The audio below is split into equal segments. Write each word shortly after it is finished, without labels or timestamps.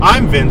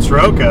I'm Vince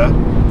Roca.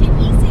 Did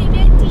he say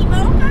Vince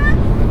Roca?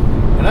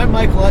 And I'm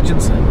Michael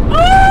Hutchinson.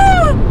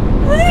 Oh!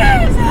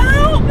 Please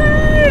help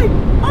me!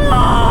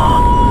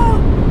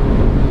 Oh!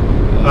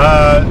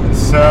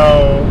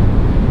 So,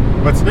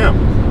 what's new?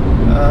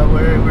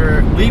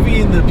 We're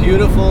leaving the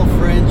beautiful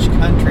French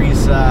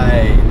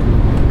countryside.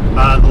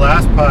 The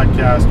last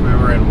podcast we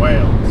were in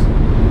Wales.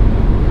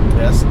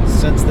 Yes,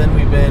 since then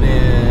we've been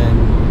in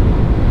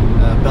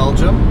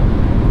Belgium.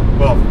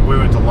 Well, we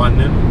went to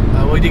London.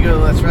 We did go,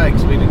 that's right,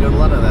 because we didn't go to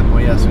London at that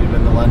point. Yes, we've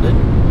been to London.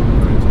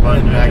 We went to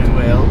London And back to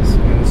Wales.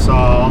 And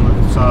saw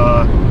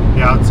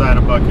the outside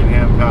of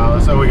Buckingham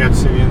Palace. Oh, we got to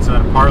see the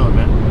inside of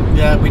Parliament.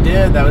 Yeah, we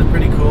did. That was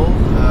pretty cool.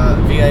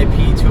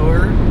 VIP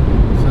tour.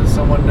 So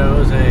someone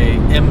knows a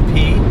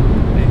MP,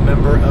 a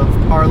member of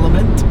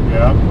Parliament.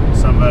 Yeah,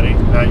 somebody,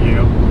 not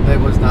you. That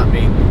was not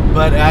me.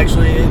 But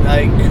actually,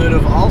 I could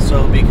have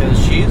also, because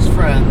she's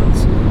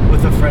friends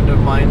with a friend of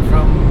mine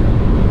from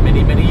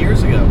many, many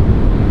years ago.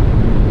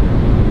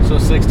 So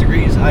 6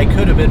 degrees. I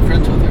could have been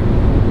friends with her.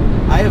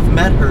 I have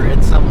met her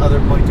at some other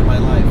point in my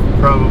life.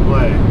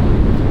 Probably.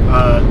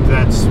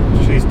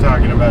 She's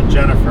talking about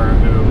Jennifer,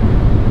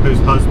 whose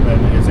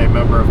husband is a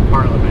member of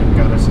Parliament,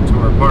 got us a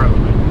tour of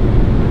Parliament.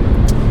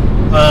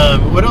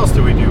 What else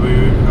did we do?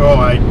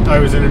 I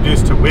was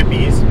introduced to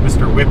Whippies,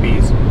 Mr.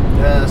 Whippies.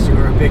 Yes, you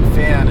were a big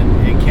fan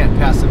and can't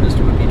pass the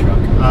Mr. Whippy truck.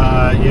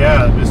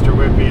 Yeah, Mr.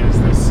 Whippy is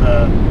this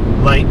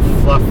light,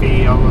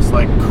 fluffy, almost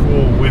like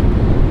Cool Whip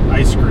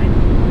ice cream,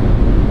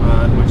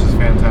 which is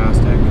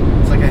fantastic.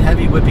 It's like a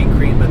heavy whipping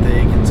cream, but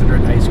they consider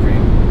it ice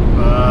cream.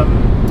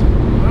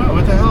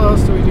 What the hell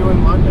else did we do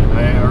in London?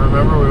 I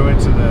remember we went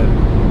to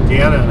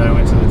Deanna and I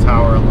went to the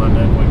Tower of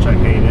London, which I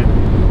hated.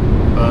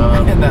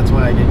 And that's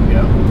why I didn't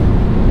go.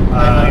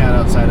 I hung out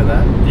outside of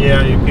that.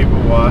 Yeah, you people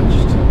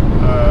watched.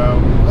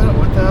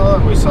 What the hell?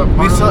 We saw Parliament.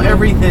 We saw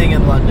everything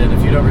in London.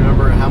 If you don't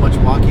remember how much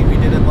walking we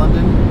did in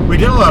London. We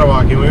did a lot of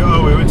walking. We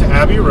went to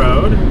Abbey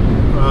Road,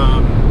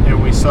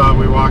 and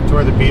we walked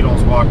where the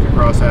Beatles walked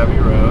across Abbey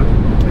Road.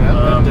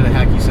 Yeah, did a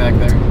hacky sack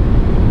there.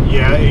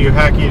 Yeah, you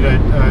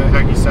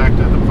hacky sacked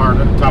at the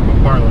top of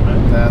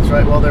Parliament. That's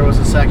right. Well, there was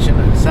a session,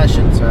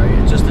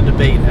 just a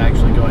debate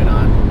actually going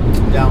on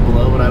down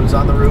below, but I was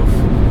on the roof.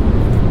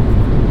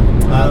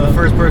 The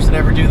first person to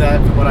ever do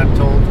that, from what I'm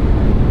told.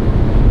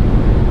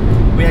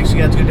 We actually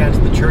got to go down to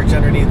the church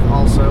underneath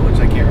also, which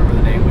I can't remember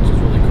the name, which is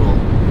really cool.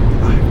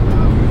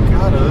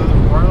 God, other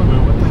than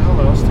Parliament, what the hell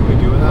else did we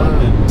do in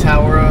London? The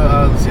Tower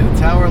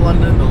of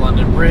London, the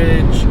London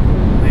Bridge,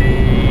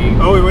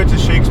 we went to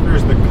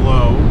Shakespeare's The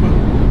Globe.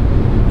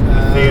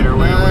 Theater. We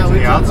went to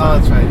the outside. Oh,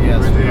 that's right. Yes.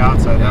 We went to the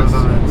outside. Yes. That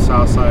was on the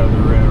south side of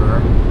the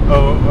river.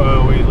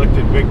 We looked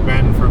at Big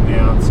Ben from the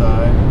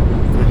outside.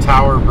 The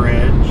Tower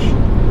Bridge.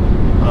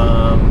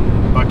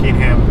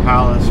 Buckingham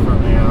Palace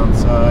from the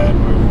outside.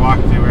 We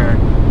walked to where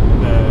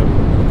the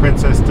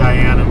Princess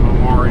Diana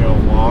Memorial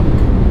Walk.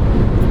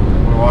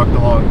 We walked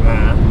along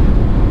that.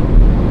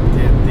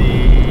 Did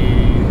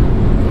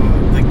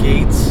the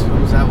gates?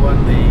 What was that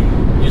one?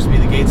 Used to be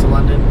the Gates of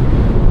London.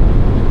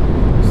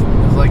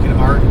 It was like an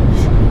arch,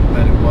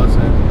 but it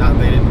wasn't.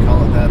 They didn't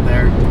call it that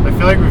there. I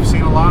feel like we've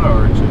seen a lot of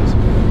arches.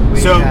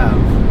 We have.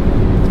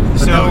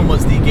 But that one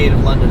was the Gate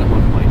of London at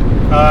one point.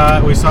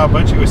 We saw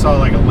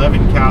like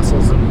 11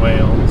 castles in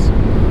Wales.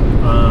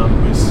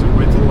 We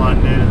went to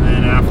London, and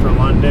then after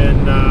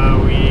London,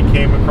 we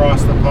came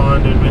across the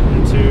pond and went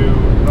into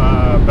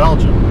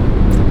Belgium.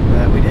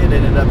 We did.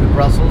 Ended up in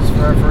Brussels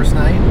for our first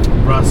night.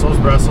 Brussels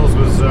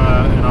was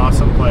an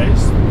awesome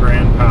place.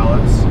 Grand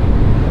Palace.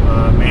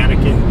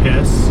 Mannequin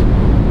Piss.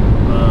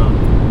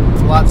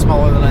 It's a lot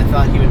smaller than I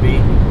thought he would be.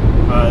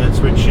 That's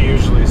what she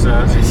usually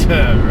says.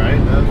 Right?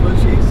 That's what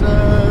she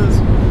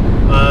says.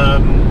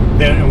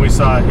 Then we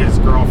saw his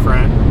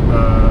girlfriend,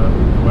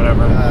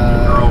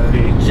 Girl P.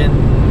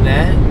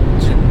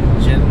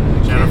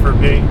 Jennifer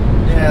P.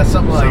 Yeah,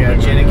 something like that.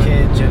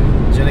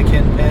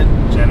 Jennikin Pen.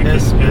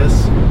 Piss.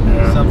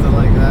 Yeah. Something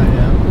like that,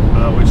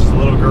 yeah. Which is a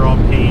little girl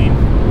peeing.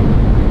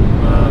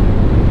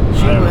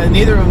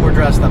 Neither of them were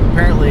dressed up.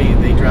 Apparently,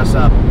 they dress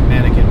up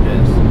Mannequin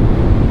Piss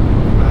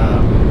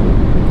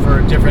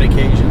for different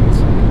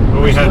occasions.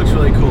 Which looks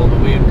really cool, but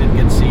we didn't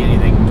get to see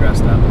anything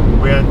dressed up.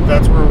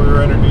 That's where we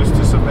were introduced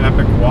to some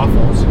epic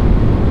waffles.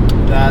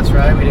 That's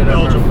right. We did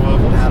Belgian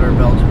waffles. Had our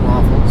Belgian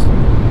waffles.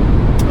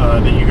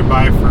 That you could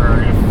buy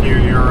for a few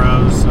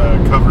euros,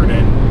 covered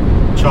in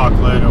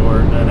chocolate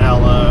or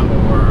Nutella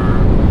or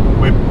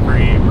whipped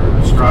cream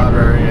or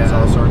strawberries,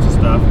 all sorts of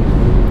stuff.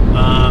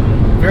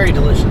 Very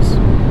delicious.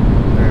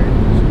 Very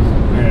delicious.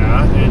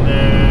 Yeah, and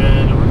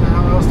then what the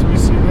hell else did we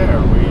see there?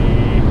 We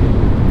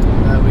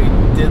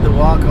did the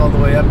walk all the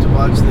way up to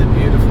watch the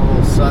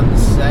beautiful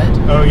sunset.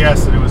 Oh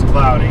yes, and it was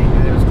cloudy.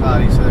 And it was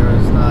cloudy, so there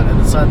was not. And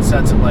the sun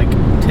sets at like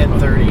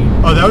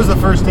 10:30. Oh, that was the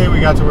first day we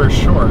got to wear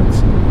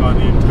shorts on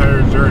the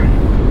entire journey.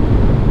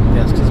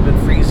 Yes, because it's been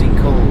freezing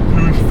cold.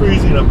 It was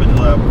freezing up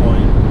until that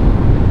point.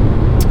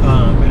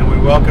 And we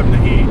welcomed the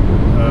heat.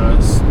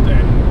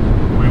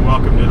 And we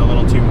welcomed it a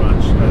little too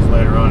much, as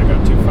later on it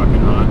got too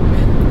fucking hot.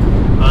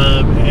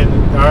 And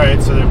all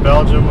right, so in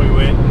Belgium we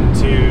went and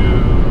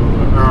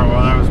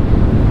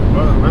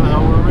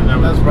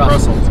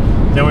Brussels.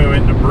 Then we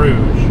went to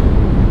Bruges.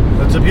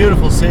 It's a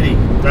beautiful city.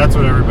 That's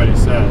what everybody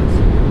says.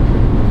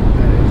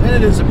 And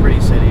it is a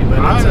pretty city, but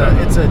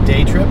it's a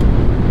day trip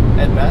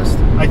at best.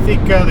 I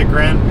think the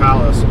Grand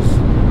Palace was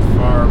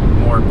far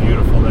more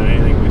beautiful than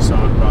anything we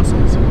saw in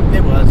Brussels.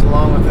 It was,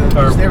 along with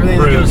just everything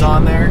that goes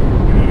on there.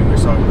 Anything we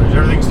saw in Bruges.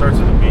 Everything starts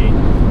with a B.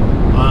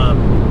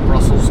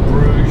 Brussels,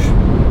 Bruges,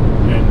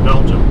 and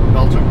Belgium.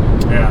 Belgium.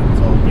 Yeah,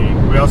 it's all B.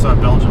 We also have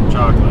Belgium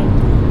chocolate.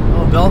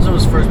 Oh, Belgium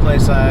was the first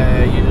place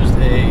I used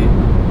a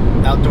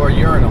outdoor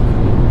urinal.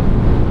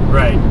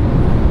 Right.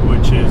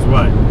 Which is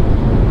what?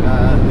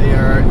 They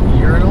are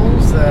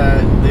urinals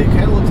that they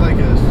kind of look like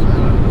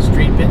a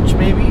street bench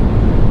maybe,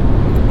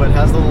 but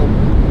has a little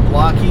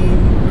blocking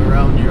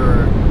around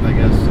your, I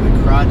guess, the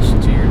crotch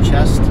to your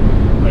chest.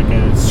 Like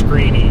a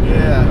screening.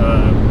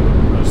 Yeah.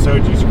 A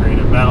soju screen,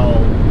 a metal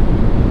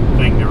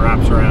thing that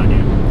wraps around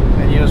you.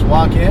 And you just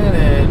walk in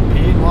and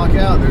pee and walk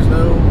out. There's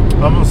no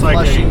Almost like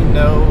flushing,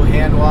 no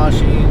hand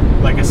washing.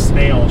 like a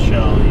snail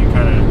shell. You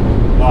kind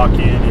of walk in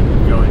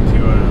and go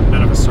into a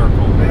bit of a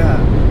circle. Yeah.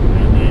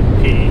 And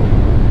then pee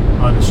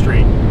on the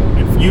street.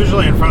 And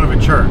usually in front of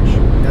a church.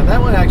 And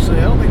that one actually,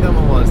 I don't think that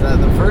one was.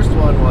 The first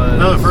one was...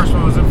 No, the first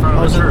one was in front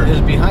of a church. It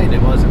was behind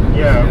it, wasn't it?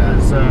 Yeah, it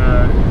was,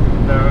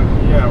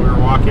 we were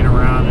walking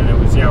around and it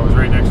was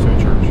right next to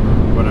a church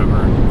or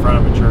whatever. In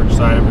front of a church,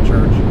 side of a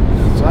church.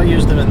 So I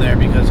used them in there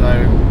because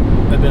I've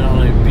been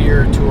on a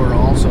beer tour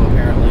also,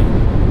 apparently.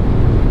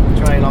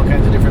 Trying all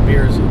kinds of different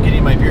beers,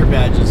 getting my beer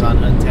badges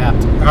on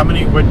Untapped.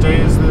 What day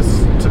is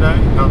this today?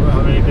 How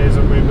many days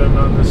have we been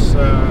on this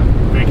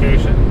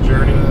vacation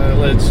journey?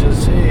 Let's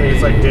just see. I think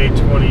it's like day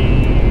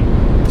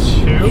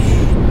 22.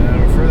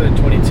 We're further than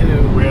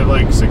 22. We have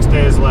like 6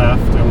 days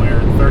left and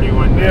we're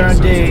 31 days. We're on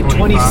so day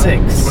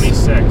 26.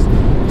 26.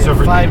 So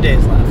for 5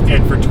 days left.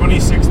 And for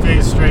 26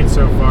 days straight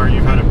so far,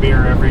 you've had a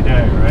beer every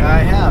day, right? I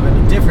have,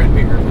 and a different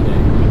beer every day.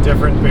 A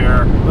different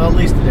beer. Well, at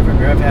least a different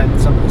beer. I've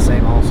had some of the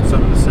same also.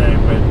 Some of the same,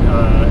 but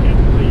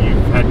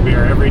you've had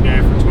beer every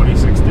day for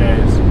 26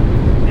 days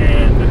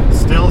and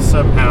still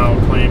somehow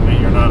claim that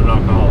you're not an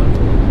alcoholic.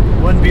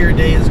 One beer a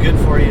day is good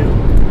for you.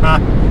 Ha!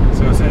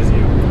 So says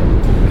you.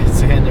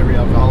 And every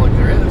alcoholic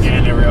there is.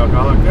 And every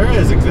alcoholic there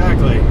is,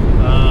 exactly.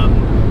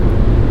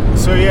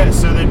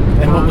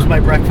 And what was my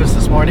breakfast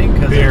this morning?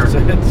 Beer.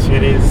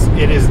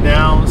 It is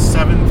now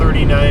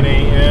 7:39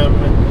 a.m.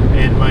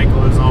 and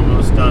Michael is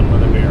almost done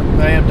with a beer.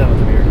 I am done with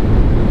the beer.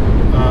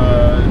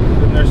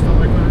 And there's still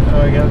liquid.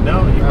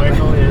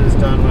 Michael is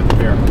done with the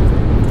beer.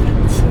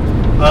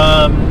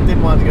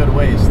 Didn't want to go to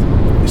waste.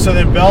 So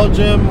then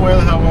Belgium, we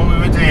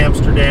went to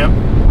Amsterdam.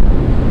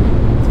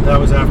 That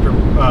was after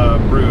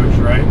Bruges,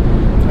 right?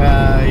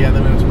 Then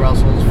we went to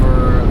Brussels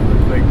for a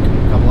quick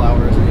couple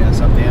hours, and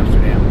yes, up to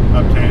Amsterdam.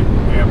 Up to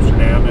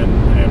Amsterdam,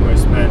 and we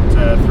spent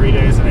 3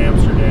 days in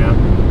Amsterdam.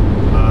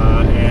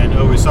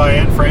 We saw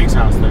Anne Frank's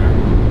house there.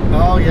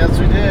 Oh, yes,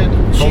 we did.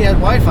 She had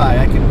Wi-Fi.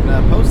 I can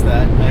post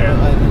that. Yeah.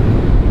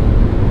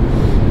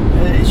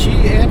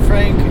 Anne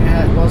Frank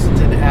wasn't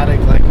an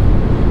addict like, I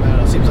don't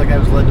know, it seems like I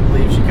was led to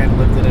believe she kind of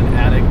lived in an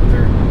attic with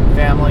her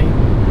family.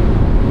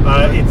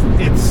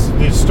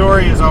 The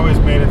story has always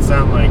made it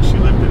sound like she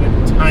lived in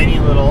a tiny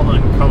little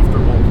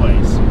uncomfortable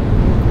place.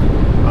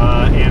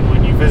 And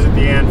when you visit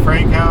the Anne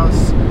Frank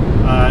house,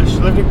 she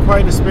lived in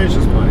quite a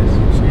spacious place.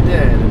 She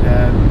did.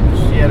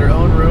 She had her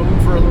own room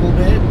for a little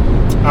bit.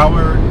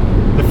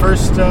 The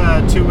first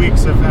 2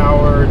 weeks of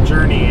our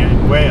journey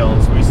in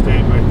Wales, we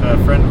stayed with a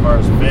friend of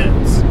ours,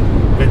 Vince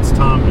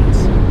Thomas.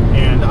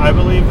 And I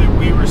believe that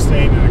we were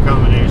staying in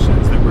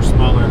accommodations that were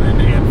smaller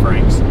than Anne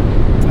Frank's.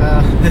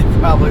 They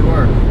probably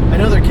were. I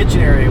know their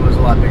kitchen area was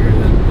a lot bigger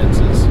than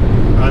Vince's.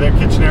 Their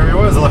kitchen area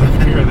was a lot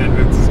bigger than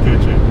Vince's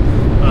kitchen.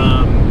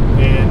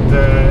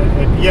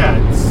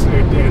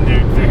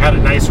 They had a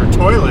nicer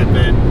toilet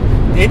than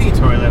any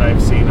toilet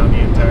I've seen on the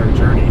entire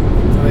journey.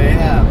 They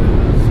have.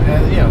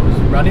 It was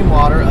running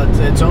water,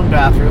 its own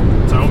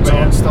bathroom, its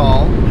own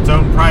stall, its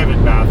own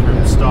private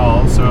bathroom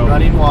stall. So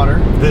running water.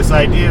 This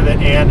idea that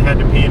Anne had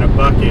to pee in a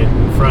bucket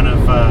in front of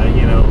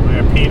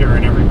Peter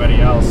and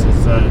everybody else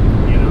is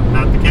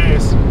not the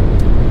case.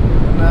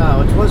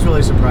 No, it was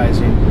really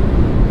surprising.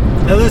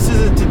 Now this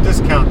isn't to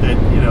discount that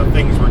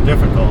things were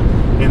difficult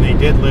and they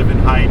did live in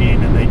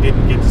hiding and they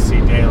didn't get to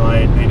see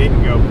daylight and they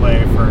didn't go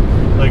play for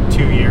like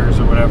 2 years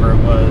or whatever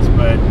it was,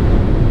 but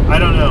I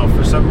don't know,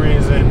 for some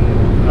reason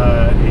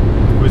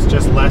it was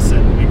just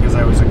lessened because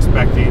I was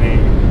expecting a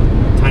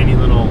tiny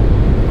little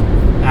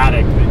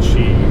attic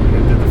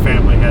that the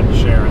family had to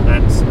share, and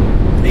that's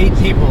 8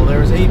 people. There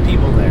was 8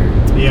 people there.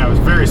 Yeah, it was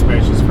very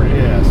spacious for 8.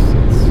 Yes.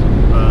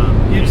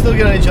 You'd still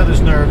get on each other's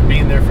nerve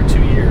being there for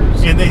 2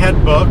 years. And they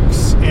had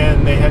books,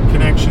 and they had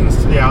connections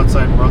to the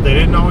outside world. They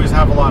didn't always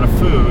have a lot of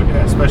food,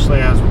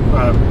 especially as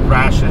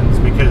rations,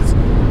 because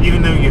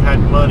even though you had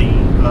money,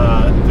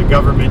 the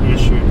government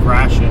issued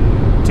ration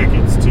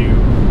tickets to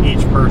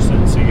each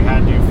person. So you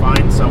had to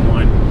find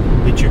someone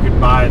that you could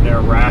buy their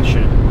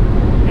ration,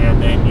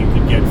 and then you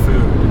could get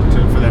food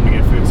for them to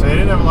get food. So they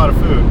didn't have a lot of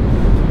food,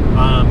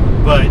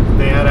 but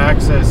they had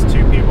access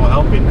to people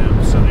helping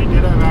them, so they did.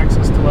 did have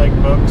access to like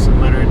books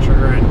and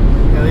literature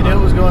and Yeah, they knew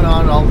what was going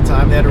on all the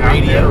time. They had a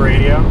radio. They had a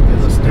radio. They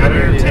listened to Had the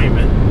radio.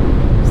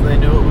 entertainment. So they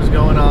knew what was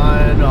going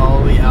on,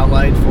 all the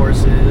Allied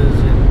forces,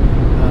 and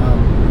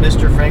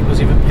Mr. Frank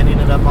was even pinning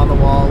it up on the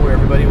wall where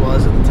everybody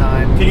was at the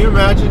time. Can you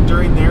imagine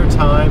during their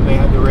time, they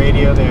had the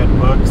radio, they had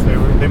books,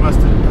 they must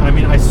have, I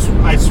mean,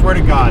 I swear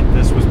to God,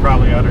 this was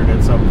probably uttered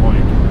at some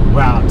point.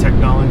 Wow,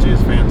 technology is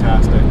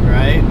fantastic.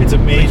 Right? It's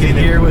amazing. We can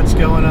that- hear what's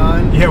going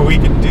on. Yeah, we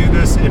can do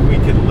this and we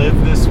can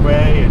live this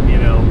way. And, you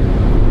know,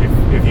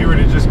 if you were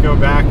to just go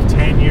back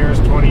 10 years,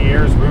 20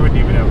 years, we wouldn't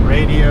even have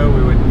radio.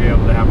 We wouldn't be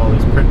able to have all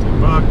these printed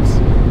books.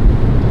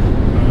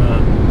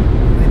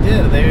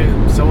 They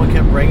did. Someone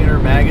kept bringing her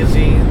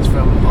magazines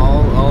from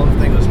all the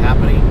things that was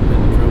happening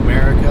through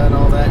America and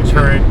all that.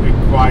 Current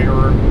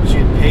Inquirer.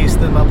 She'd paste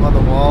them up on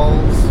the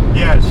walls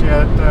Yeah, she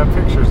had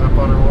pictures up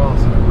on her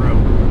walls in her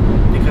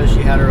room. because she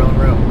had her own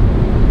room.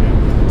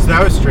 Yeah. So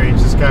that was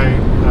strange. This guy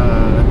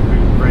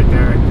right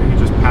there, he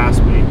just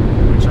passed me,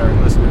 which our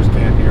listeners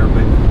can't hear,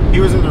 but he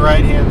was in the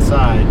right-hand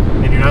side,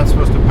 and you're not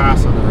supposed to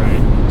pass on the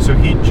right. So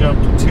he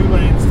jumped 2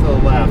 lanes to the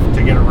left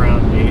to get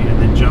around me,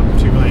 and then jumped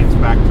 2 lanes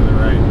back to the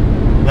right.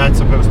 That's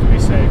supposed to be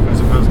safe, as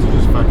opposed to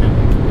just fucking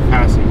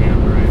passing me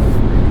on the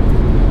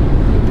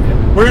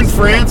right. We're in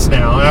France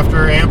now,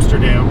 after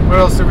Amsterdam. What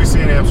else did we see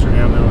in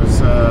Amsterdam? There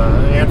was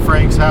Anne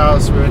Frank's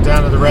house. We went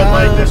down to the red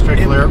light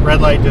district.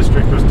 Red light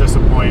district was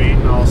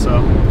disappointing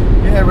also.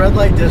 Yeah, red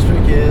light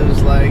district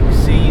is like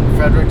seeing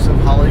Fredericks of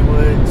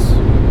Hollywood's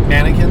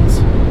mannequins.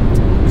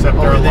 Except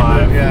they're Only they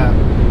alive. move- yeah.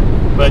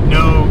 But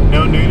no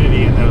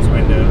nudity in those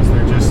windows.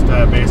 They're just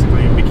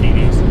basically in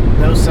bikinis.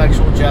 No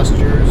sexual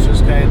gestures,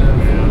 just kind of,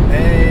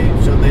 hey,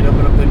 so they'd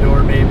open up the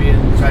door maybe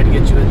and try to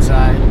get you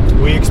inside.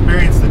 We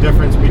experienced the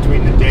difference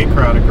between the day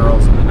crowd of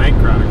girls and the night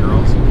crowd of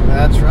girls.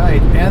 That's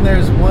right. And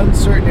there's one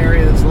certain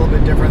area that's a little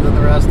bit different than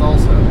the rest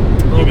also.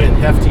 A little bit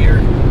heftier.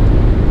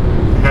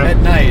 At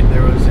night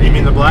there was You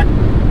mean the black?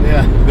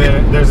 Yeah.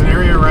 There's an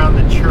area around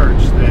the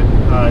church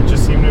that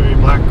just seemed to be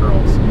black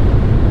girls,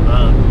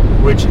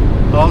 which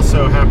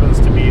also happens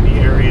to be the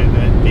area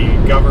that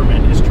the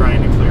government is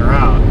trying to clear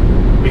out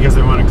because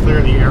they want to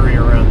clear the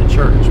area around the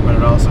church, but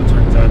it also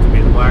turns out to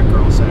be the black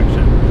girl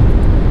section.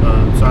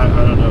 So I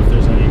don't know if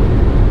there's any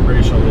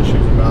racial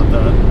issues about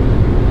that.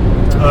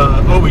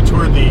 We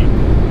toured the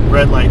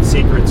Red Light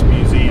Secrets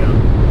Museum.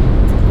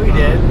 We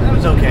did. That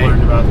was okay.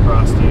 Learned about the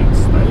prostitutes.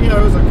 Yeah,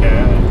 it was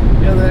okay.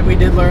 Yeah, we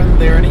did learn that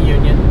they're in a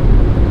union.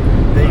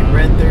 They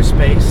rent their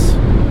space.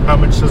 How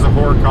much does a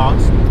whore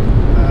cost?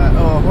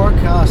 A whore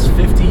costs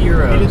 50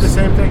 euros. He did the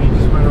same thing. He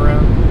just went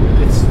around.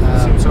 It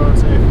seems so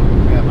unsafe.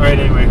 Yeah. All right.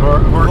 Anyway,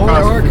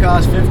 Whore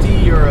costs 50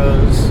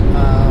 euros.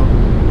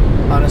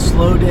 On a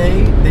slow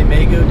day, they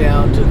may go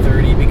down to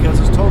 30 because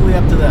it's totally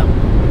up to them.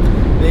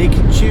 They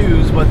can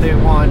choose what they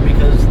want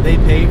because they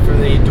pay for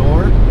the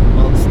door.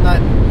 Well, it's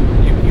not.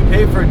 You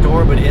pay for a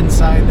door, but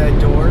inside that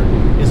door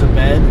is a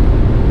bed.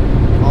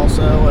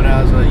 Also, and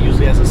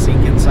usually has a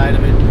sink inside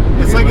of it.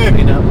 It's like a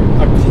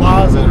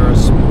closet or a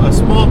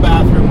small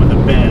bathroom with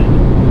a bed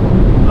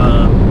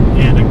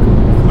and a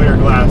clear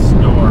glass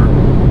door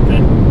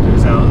that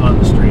is out on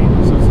the street.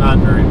 So it's not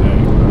very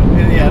big.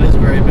 But Yeah, it is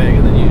very big.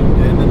 And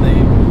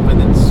then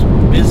when it's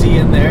busy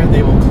in there,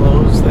 they will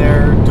close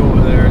their door,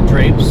 their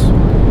drapes,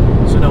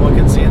 so no one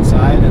can see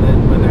inside. And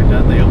then when they're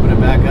done, they open it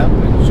back up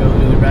and show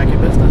you they're back in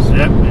business.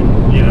 Yep,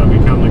 and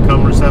become the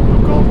cum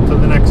receptacle to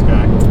the next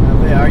guy.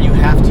 They are. You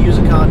have to use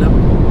a condom.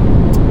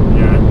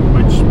 Yeah,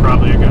 which is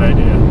probably a good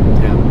idea.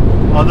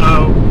 Yeah.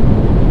 Although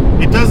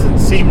it doesn't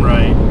seem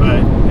right,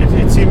 but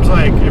it seems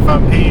like if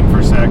I'm paying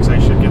for sex, I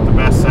should get the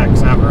best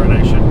sex ever, and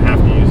I shouldn't have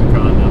to use a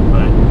condom.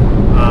 But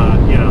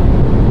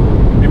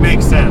it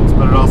makes sense,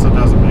 but it also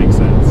doesn't make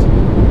sense.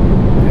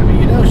 I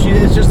mean,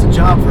 it's just a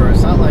job for her.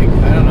 It's not like,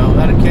 I don't know,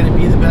 can it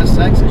be the best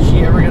sex? Is she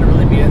ever going to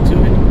really be into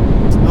it?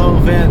 Oh,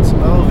 Vince,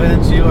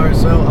 you are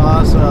so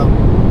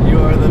awesome. You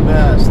are the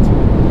best.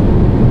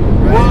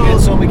 Right? Well,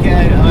 It's so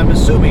mechanical. I'm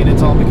assuming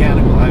it's all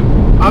mechanical.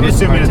 I'm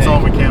assuming it's all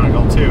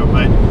mechanical too,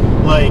 but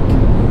like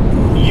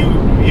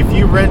if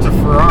you rent a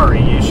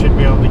Ferrari, you should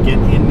be able to get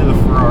into the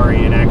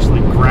Ferrari and actually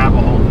grab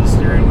a hold of the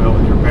steering wheel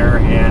with your bare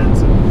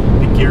hands and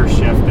the gear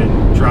shift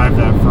and drive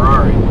that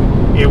Ferrari.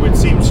 It would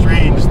seem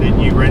strange that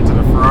you rented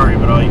a Ferrari,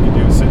 but all you can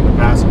do is sit in the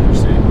passenger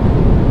seat.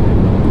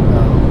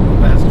 Well,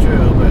 that's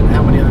true, but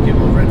how many other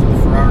people have rented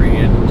the Ferrari,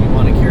 and do you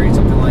want to carry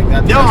something like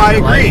that? No, I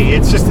agree.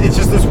 It's just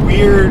this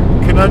weird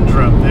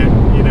conundrum that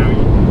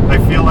I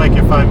feel like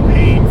if I'm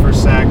paying for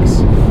sex,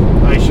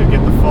 I should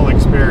get the full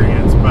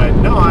experience. But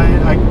no,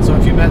 So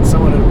if you met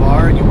someone at a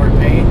bar and you weren't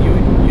paying, you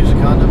would use a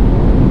condom?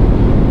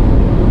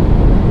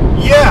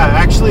 Yeah,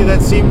 actually,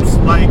 that seems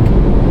like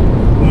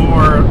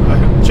more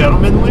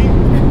gentlemanly.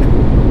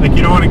 Like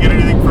you don't want to get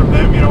anything from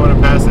them, you don't want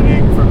to pass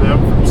anything from them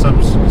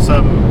from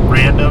some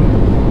random.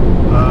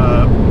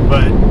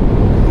 But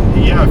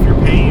yeah, if you're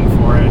paying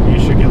for it, you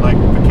should get like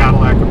the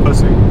Cadillac of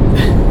pussy.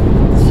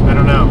 I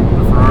don't know,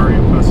 the Ferrari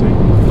of pussy.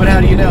 But how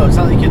do you know? It's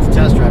not like you get to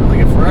test drive it. Like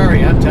a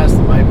Ferrari, I'm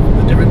testing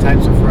the different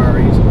types of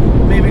Ferraris.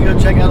 Maybe go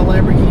check out a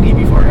Lamborghini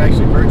before I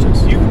actually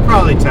purchase. You could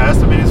probably test.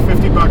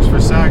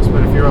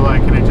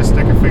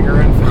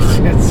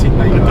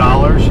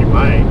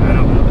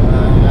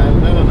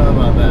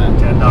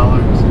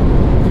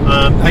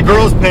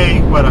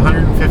 what,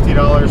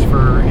 $150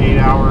 for 8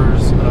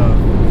 hours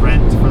of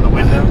rent for the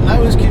window? I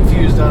was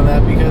confused on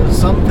that because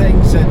some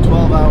things said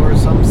 12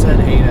 hours, some said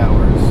 8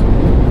 hours.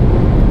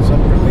 So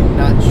I'm really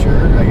not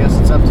sure. I guess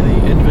it's up to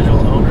the individual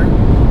owner.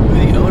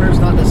 The owner's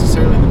not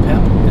necessarily the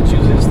pimp. It's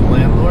usually just the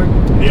landlord.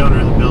 The owner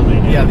of the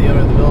building. Yeah, the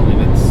owner of the building.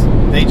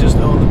 They just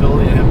own the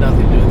building and have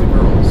nothing to do with the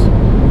girls.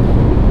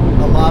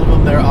 A lot of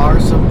them, there are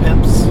some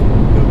pimps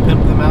who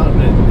pimp them out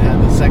and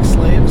have the sex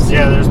slaves.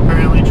 Yeah, there's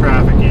apparently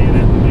trafficking,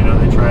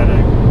 and they try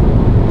to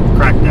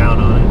crack down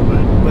on it,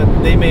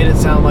 But they made it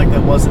sound like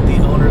that wasn't the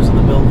owners of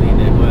the building.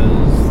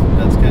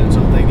 That's kind of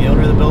something. The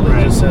owner of the building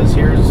Right. just says,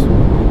 here's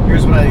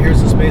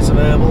the space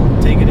available.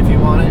 Take it if you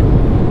want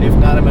it. If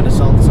not, I'm going to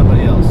sell it to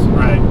somebody else.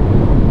 Right.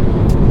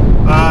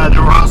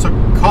 There were also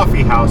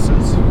coffee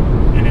houses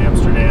in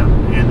Amsterdam,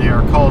 and they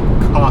are called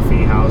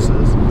coffee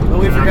houses. But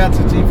we forgot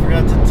to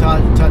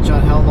touch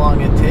on how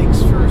long it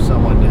takes for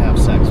someone to have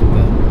sex with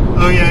them.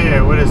 Oh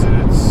yeah. What is it?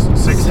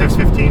 It's 6 to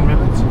 15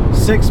 minutes.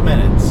 6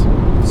 minutes.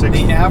 6.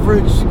 The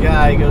average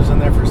guy goes in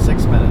there for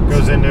 6 minutes.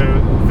 Goes in to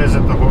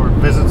visits the whore,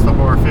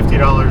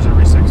 $50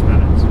 every 6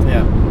 minutes.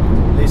 Yeah.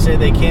 They say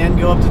they can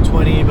go up to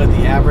 20, but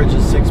the average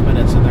is 6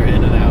 minutes, and they're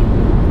in and out.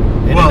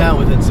 In and out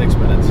within 6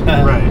 minutes.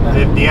 Right.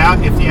 If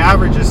the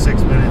average is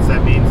 6 minutes,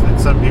 that means that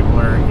some people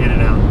are in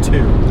and out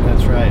too.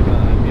 That's right.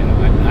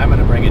 I'm going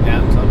to bring it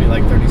down, so it'll be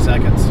like 30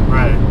 seconds.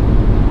 Right.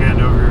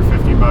 Hand over your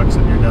 $50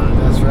 and you're done.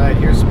 That's right.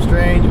 Here's some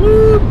strange.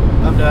 Whoop!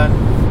 I'm done.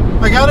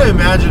 I gotta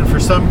imagine for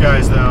some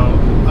guys though,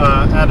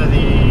 out of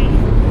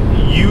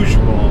the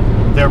usual,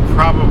 they're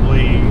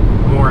probably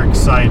more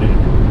excited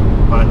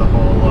by the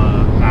whole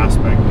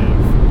aspect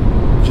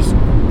of just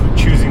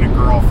choosing a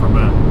girl from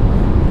a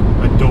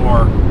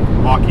door,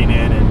 walking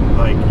in, and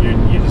like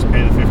you just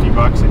pay the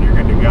 $50 and you're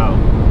good to go.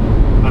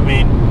 I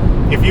mean,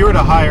 if you were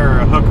to hire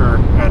a hooker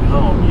at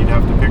home, you'd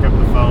have to pick up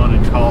the phone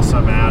and call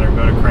some ad or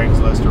go to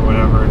Craigslist or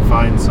whatever and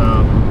find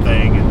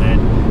something, and then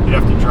you'd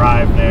have to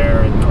drive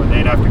there, or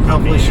they'd have to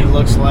come. Hopefully she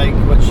looks like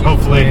what she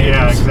Hopefully, claims.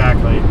 yeah,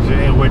 exactly.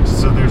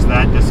 So there's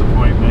that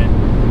disappointment.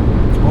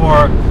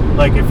 Or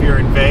like if you're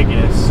in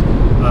Vegas,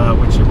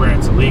 where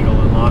it's illegal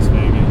in Las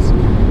Vegas,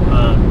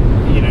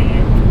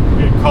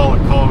 you call a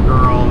call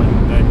girl,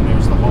 and then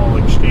there's the whole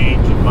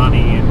exchange of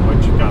money and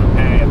what you've got to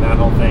pay and that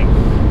whole thing.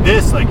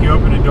 This, like, you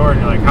open a door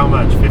and you're like, how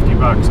much?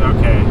 $50,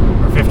 okay,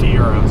 or 50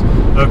 euros,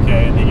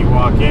 okay, and then you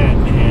walk in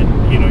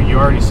and you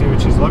already see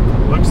what she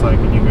looks like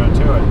and you go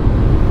to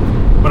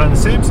it. But on the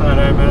same side,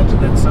 I imagine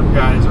that some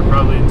guys are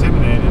probably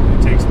intimidated and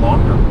it takes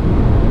longer.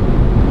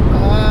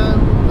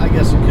 I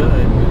guess it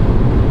could.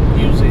 But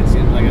usually it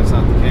seems like it's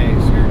not the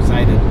case. You're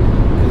excited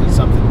because it's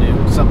something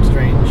new, something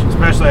strange.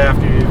 Especially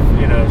after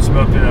you've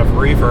smoked enough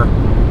reefer.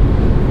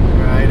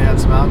 Right, had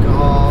some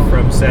alcohol.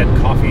 From said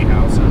coffee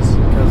houses.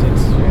 Because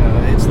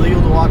it's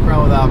legal to walk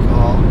around with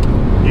alcohol.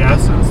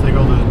 Yes, and it's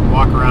legal to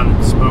walk around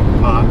and smoke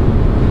pot.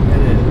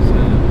 It is.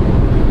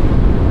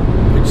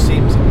 Which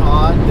seems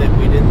odd that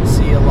we didn't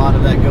see a lot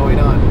of that going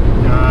on.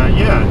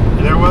 Yeah,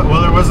 there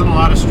wasn't a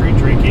lot of street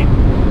drinking,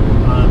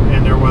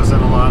 and there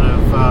wasn't a lot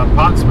of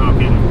pot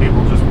smoking of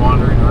people just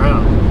wandering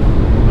around.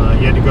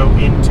 You had to go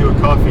into a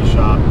coffee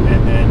shop,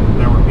 and then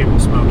there were people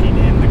smoking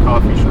in the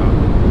coffee shop.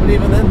 But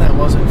even then, that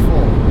wasn't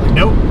full.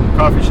 Nope,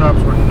 coffee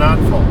shops were not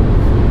full.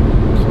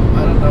 So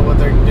I don't know what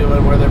they're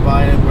doing, where they're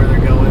buying it, where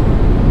they're going.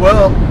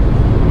 Well,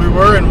 we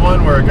were in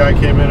one where a guy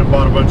came in and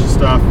bought a bunch of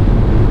stuff,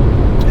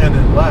 and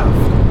then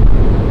left.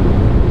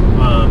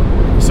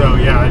 So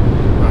yeah,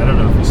 I don't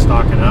know if he's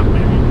stocking up,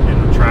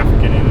 maybe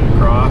trafficking it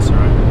across, or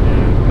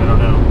I don't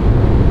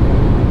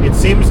know. It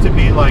seems to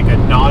be like a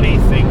naughty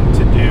thing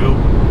to do,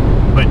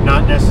 but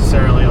not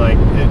necessarily like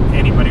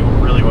anybody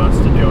really wants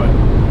to do it.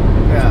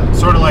 Yeah.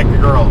 Sort of like the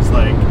girls,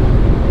 like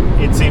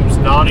it seems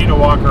naughty to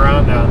walk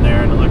around down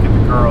there and look at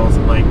the girls,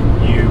 and like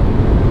you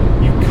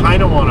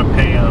kind of want to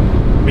pay them,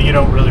 but you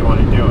don't really want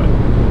to do it.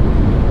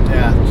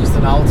 Yeah, just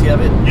the novelty of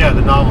it. Yeah,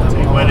 the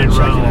novelty when in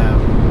Rome.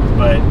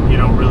 But you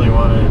don't really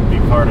want to be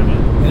part of it.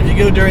 And if you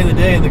go during the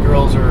day and the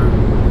girls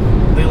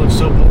they look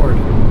so bored.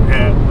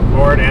 Yeah,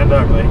 bored and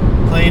ugly.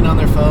 Playing on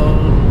their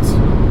phones,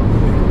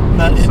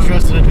 not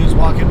interested in who's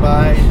walking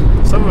by.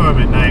 Some of them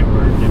at night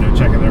were,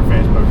 checking their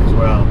Facebook as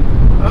well.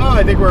 Oh,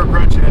 I think we're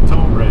approaching a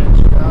toll bridge.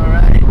 All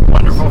right.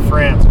 Wonderful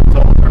France with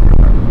toll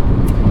everywhere.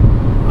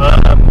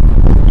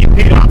 You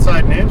peed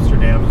outside in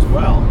Amsterdam as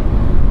well.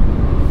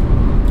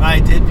 I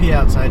did pee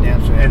outside in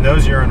Amsterdam. And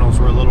those urinals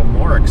were a little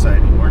more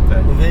exciting, weren't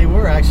they? They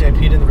were. Actually, I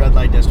peed in the red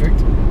light district.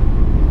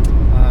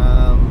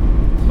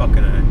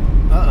 Fucking A.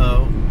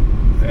 Uh-oh.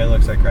 It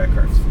looks like credit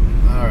cards.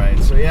 All right.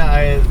 So,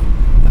 yeah,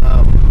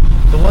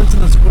 the ones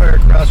in the square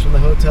across from the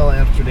Hotel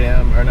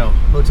Amsterdam, or no,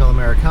 Hotel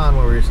American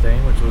where we were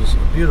staying, which was a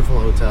beautiful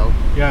hotel.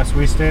 Yes,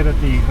 we stayed at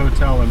the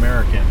Hotel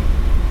American.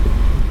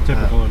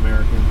 Typical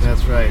Americans.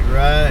 That's right.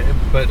 Right.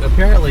 But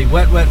apparently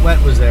Wet Wet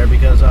Wet was there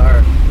because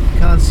our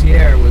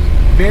concierge was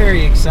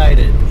very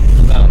excited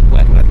about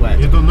Wet Wet Wet.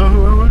 You don't know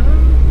who I was?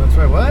 That's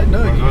right. What?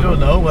 No, you don't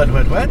know Wet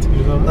Wet Wet?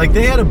 You don't know? Like,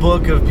 they had a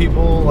book of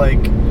people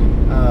like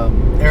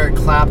Eric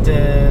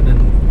Clapton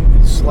and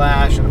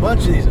Slash and a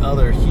bunch of these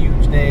other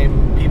huge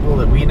name people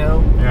that we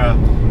know. Yeah.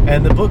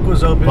 And the book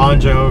was open. Bon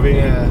Jovi.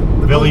 Yeah.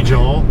 The Billy book-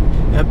 Joel.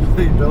 Yeah,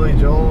 Billy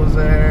Joel was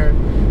there.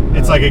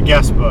 It's like a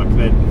guest book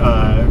that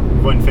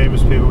when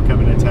famous people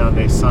come into town,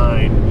 they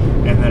sign,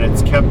 and then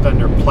it's kept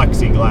under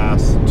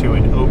plexiglass to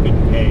an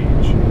open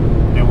page.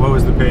 And what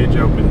was the page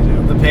open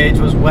to? The page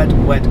was wet,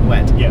 wet,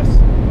 wet. Yes.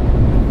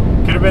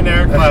 Could have been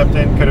Eric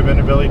Clapton, could have been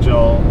a Billy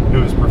Joel,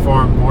 who has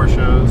performed more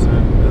shows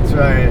in That's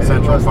right.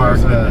 Central It was- Park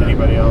there's, than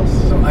anybody else.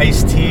 Some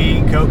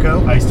Ice-T,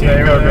 Coco. Ice-T They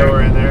and were Coco there.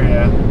 were in there,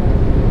 yeah.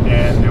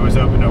 And it was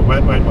open to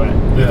wet, wet, wet.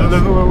 You Yes. don't know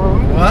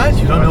who? What?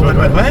 You don't know what,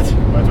 what? Wet,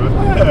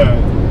 wet,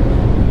 wet.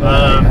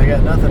 I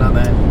got nothing on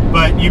that.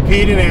 But you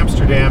peed in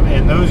Amsterdam,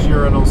 and those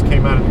urinals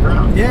came out of the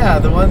ground. Yeah,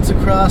 the ones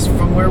across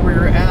from where we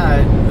were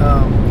at.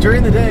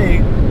 During the day,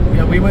 you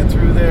know, we went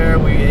through there.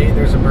 We ate.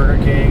 There's a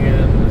Burger King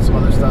and some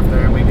other stuff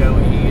there. We go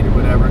eat or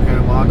whatever, kind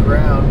of walk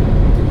around.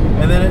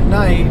 And then at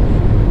night,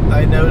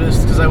 I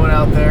noticed because I went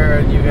out there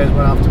and you guys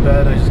went off to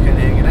bed. I was just kind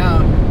of hanging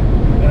out,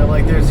 and I'm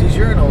like, "There's these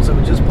urinals that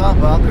would just pop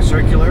out. They're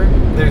circular.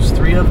 There's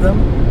 3 of them.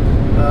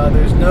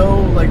 There's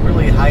no like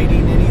really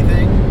hiding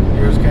anything.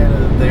 You're just kind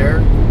of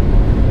there."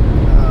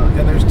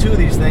 And there's 2 of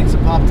these things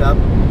that popped up.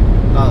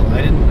 Oh,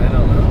 I don't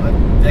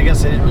know. I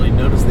guess I didn't really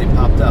notice they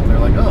popped up. They're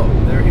like, oh,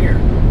 they're here.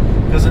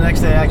 Because the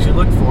next day I actually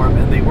looked for them,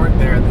 and they weren't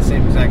there at the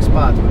same exact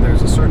spots, but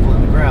there's a circle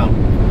in the ground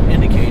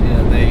indicating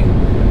that they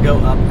go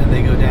up and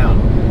they go down.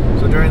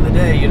 So during the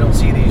day, you don't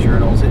see these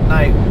urinals. At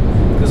night,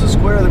 because the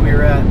square that we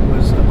were at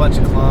was a bunch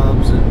of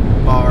clubs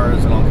and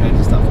bars and all kinds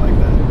of stuff like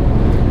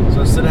that.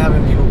 So instead of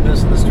having people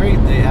piss in the street,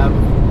 they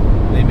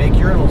make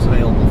urinals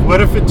available.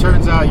 What if it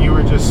turns out you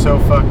were just so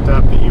fucked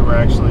up that you were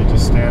actually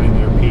just standing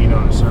there peeing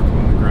on a circle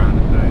in the ground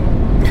at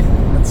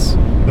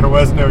night? There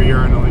was no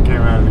urinal that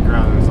came out of the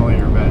ground. It was only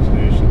your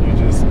imagination.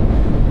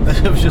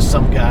 It was just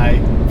some guy.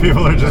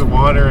 People are just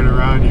wandering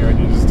around you, and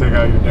you just take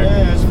out your dick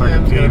and just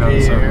fucking peeing on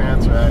a circle.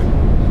 That's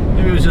right.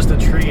 Maybe it was just a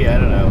tree. I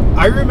don't know.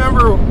 I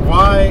remember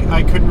why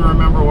I couldn't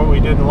remember what we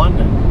did in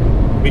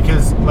London.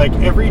 Because, like,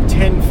 every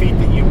 10 feet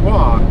that you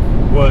walk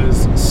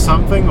was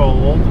something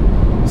old,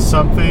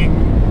 something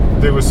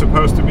that was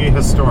supposed to be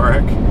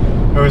historic.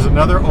 There was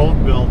another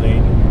old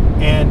building.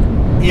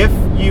 And if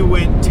you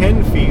went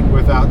 10 feet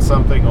without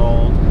something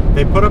old,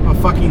 they put up a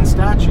fucking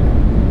statue.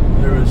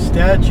 There were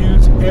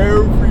statues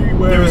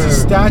everywhere. There was a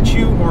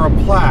statue or a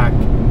plaque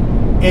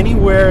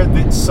anywhere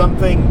that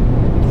something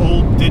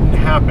old didn't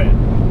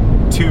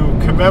happen to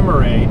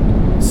commemorate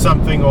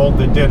something old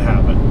that did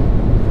happen.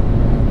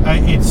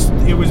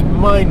 It was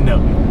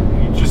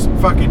mind-numbing. You just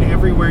fucking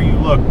everywhere you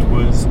looked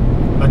was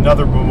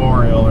another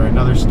memorial or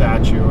another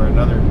statue or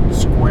another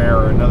square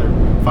or another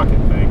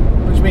fucking thing.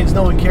 Which means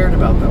no one cared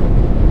about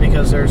them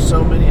because there's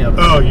so many of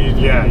them. Oh, you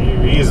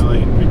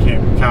easily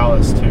became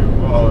callous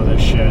to all of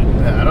this shit.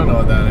 Yeah, I don't know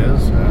what that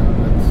is.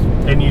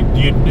 And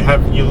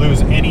you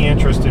lose any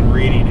interest in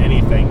reading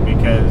anything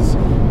because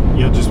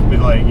you'll just be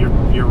like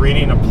you're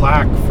reading a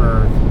plaque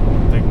for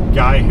the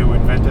guy who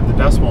invented the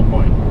decimal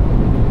point,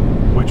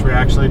 which we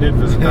actually did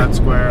visit that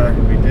square.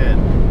 We did.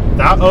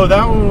 That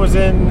one was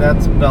in.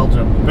 That's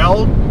Belgium.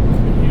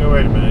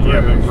 Wait a minute.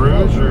 Yeah, but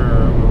Bruges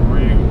or were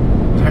you?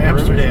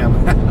 Amsterdam.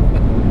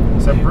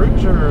 Is that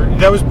Bruges or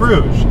that was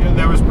Bruges? Yeah,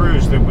 that was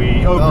Bruges that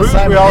we. Oh, Bruges.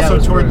 Simon, We yeah, also it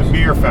was toured Bruges. the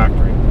beer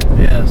factory.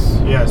 Yes.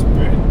 Yes,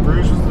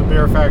 Bruges was the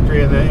beer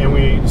factory, and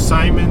we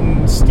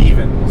Simon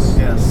Stevens.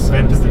 Yes.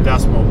 Invented the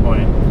decimal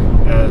point,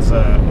 as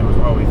it was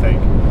what we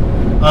think.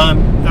 All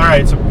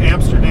right, so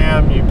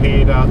Amsterdam, you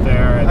peed out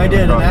there. And I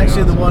did, and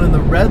actually the one in the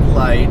red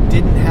light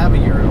didn't have a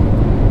urinal.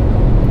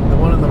 The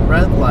one in the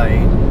red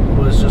light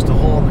was just a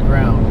hole in the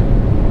ground.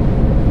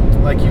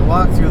 Like you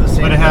walk through the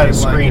same. But it had a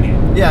thing, like-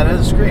 screening. Yeah, it had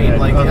a screen, Yeah,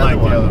 like the unlike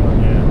other one. the other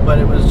one, yeah. But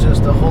it was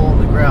just a hole in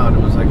the ground.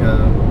 It was like a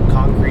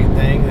concrete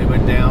thing that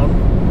went down,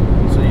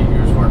 so you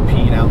just weren't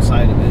peeing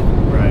outside of it.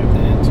 Right.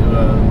 Into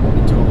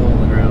a hole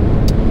in the ground.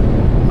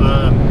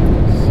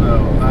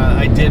 So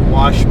I did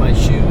wash my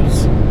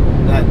shoes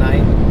that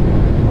night,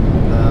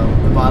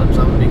 the bottoms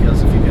of them,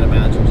 because if you can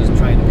imagine just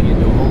trying to pee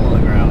into a hole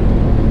in the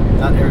ground,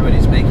 not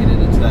everybody's making it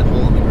into that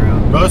hole in the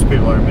ground, Most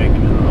people aren't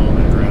making it a hole in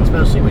the ground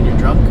especially when you're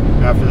drunk.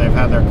 after they've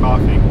had their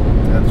coffee.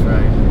 That's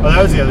right. Oh,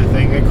 that was the other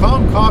thing. They call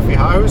them coffee.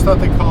 I always thought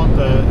they called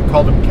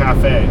them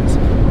cafes.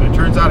 But it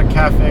turns out a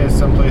cafe is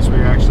someplace where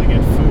you actually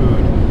get food,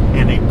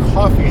 and a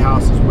coffee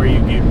house is where you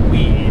get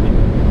weed.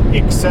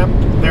 Except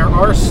there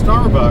are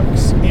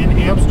Starbucks in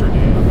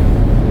Amsterdam,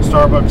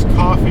 Starbucks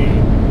coffee,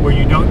 where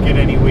you don't get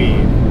any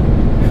weed.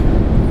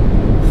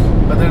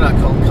 But they're not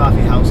called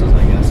coffee houses,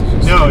 I guess. It's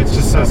just No, it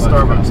just says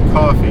Starbucks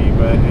coffee,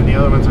 and the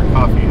other ones are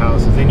coffee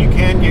houses. And you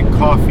can get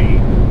coffee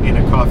in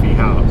a coffee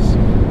house.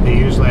 They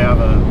usually have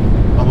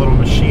a little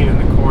machine in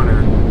the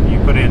corner. You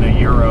put in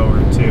 €1 or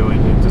 $2,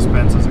 and it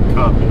dispenses a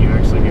cup, and you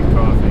actually get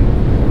coffee.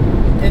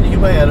 And you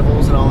can buy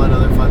edibles and all that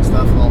other fun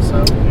stuff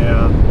also.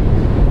 Yeah.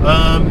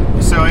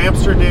 So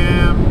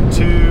Amsterdam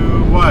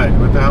to what?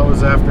 What the hell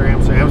was after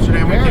Amsterdam?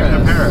 Amsterdam, we came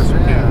to Paris,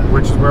 Paris, yeah.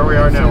 which is where we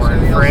are now. So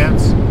is We're in anything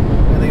else? France.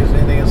 I think there's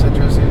anything else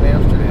interesting in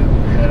Amsterdam.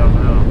 I don't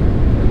know.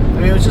 I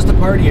mean, it was just a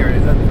party area.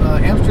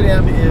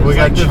 Amsterdam is We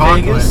got like the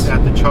chocolate Vegas.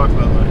 at the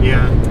chocolate line.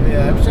 Yeah.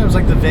 Yeah, Amsterdam's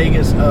like the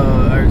Vegas,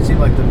 or it seemed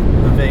like the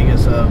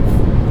Vegas of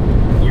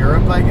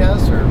Europe, I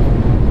guess, or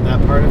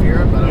that part of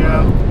Europe. I don't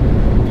know.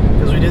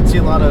 Because we did see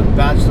a lot of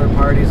bachelor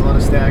parties, a lot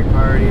of stag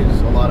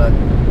parties, a lot of.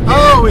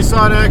 Oh, we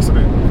saw an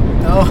accident.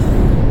 Oh,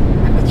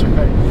 that's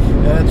right.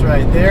 That's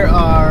right. There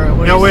are.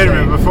 No, wait a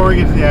minute. Before we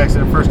get to the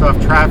accident, first off,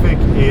 traffic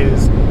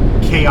is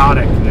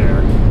chaotic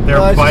there. There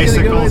are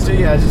bicycles.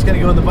 I was just going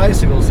to go in the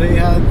bicycles.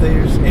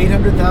 There's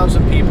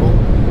 800,000 people. I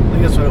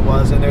think that's what it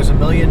was, and there's 1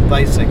 million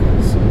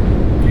bicycles.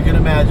 You can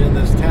imagine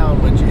this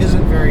town, which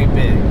isn't very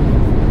big.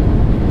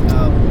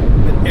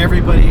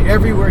 But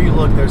everywhere you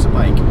look, there's a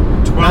bike.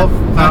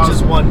 12,000. Not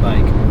just one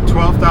bike.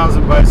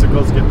 12,000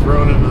 bicycles get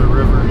thrown into the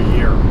river a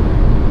year.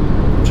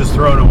 Just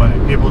thrown away.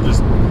 People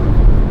just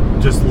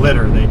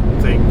litter.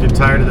 They get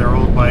tired of their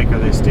old bike, or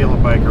they steal a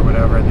bike or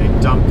whatever, and they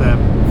dump them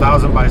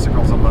 1,000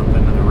 bicycles a month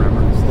into the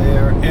river.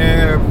 They're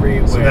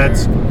everywhere. So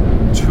that's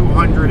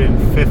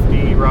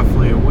 250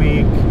 roughly a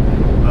week.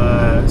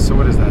 So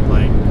what is that,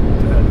 like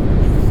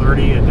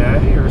 30 a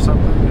day or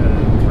something?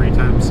 3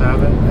 times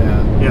 7?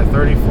 Yeah,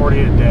 30, 40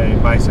 a day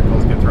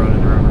bicycles get thrown in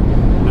the river.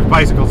 There's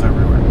bicycles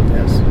everywhere.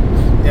 Yes.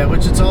 Yeah,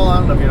 which it's all, I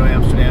don't know if you know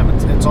Amsterdam,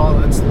 it's a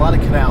lot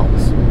of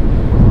canals.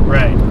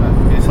 Right.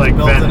 It's like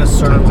built in a Venice,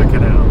 circle. tons of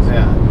canals.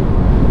 Yeah.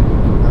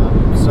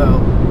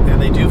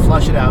 And they do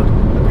flush it out,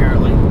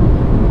 apparently.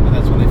 And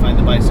that's when they find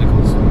the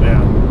bicycles.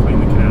 Yeah, clean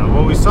the canal.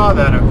 Well, we saw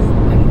that at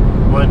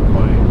one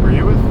point. Were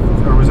you with,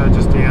 or was that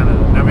just Deanna?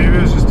 No, maybe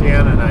it was just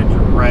Deanna and I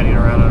riding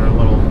around on our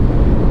little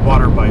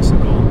water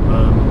bicycle.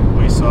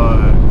 We saw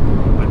a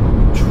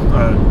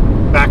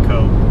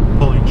backhoe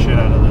pulling shit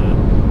out of the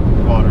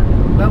water.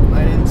 Nope,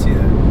 I didn't see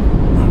that.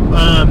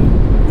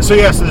 So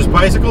there's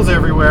bicycles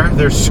everywhere.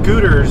 There's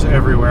scooters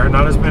everywhere.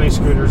 Not as many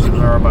scooters as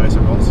there are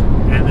bicycles.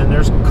 And then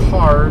there's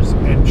cars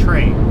and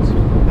trains.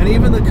 And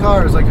even the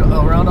cars, like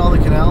around all the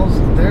canals,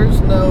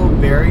 there's no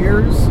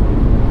barriers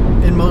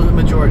in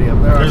majority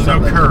of them. There's no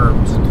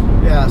curbs.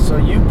 Yeah, so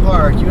you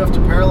have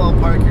to parallel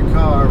park your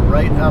car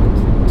right up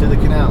to the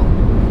canal.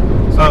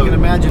 So you can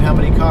imagine how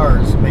many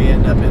cars may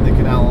end up in the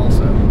canal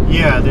also.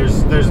 Yeah,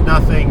 there's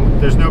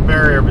no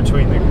barrier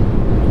between the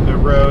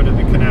road and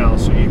the canal,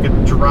 so you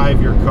can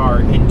drive your car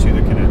into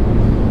the canal,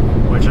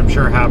 which I'm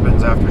sure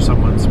happens after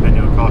someone's been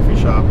to a coffee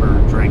shop or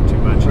drank too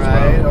much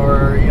right, as well.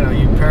 Or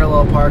you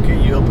parallel park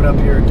it, you open up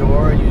your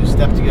door, you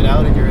step to get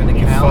out, and you're in the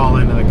canal. You fall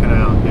into the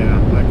canal, yeah,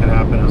 that could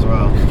happen as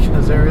well.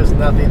 Because there is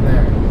nothing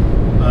there.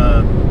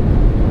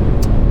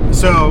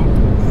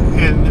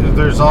 And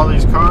there's all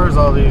these cars,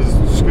 all these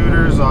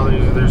scooters,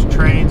 there's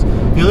trains.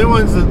 The only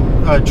ones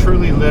that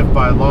truly live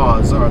by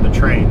laws are the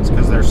trains,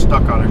 because they're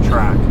stuck on a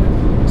track.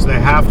 So they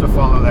have to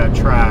follow that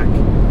track.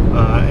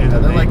 And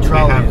they're like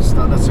trolleys,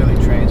 not necessarily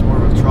trains, more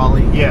of a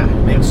trolley. Yeah.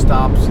 Make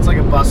stops. It's like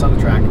a bus on a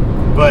track.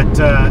 But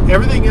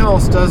everything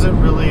else doesn't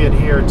really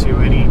adhere to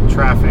any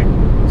traffic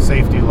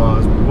safety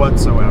laws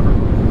whatsoever.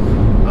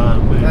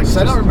 Because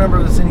I don't remember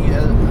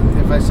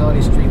if I saw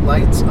any street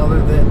lights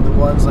other than the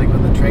ones like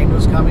when the train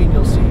was coming,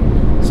 you'll see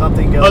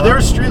something go. Oh, there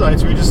are street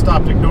lights. We just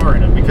stopped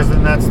ignoring them, because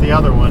then that's the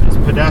other one. Is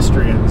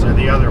pedestrians are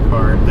the other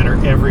part that are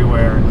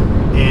everywhere.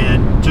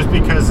 And just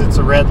because it's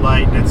a red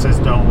light and it says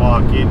don't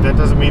walk, that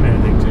doesn't mean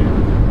anything to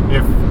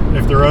you.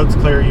 If the road's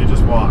clear, you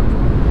just walk.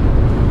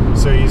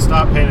 So you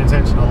stop paying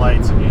attention to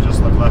lights and you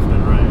just look left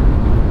and right.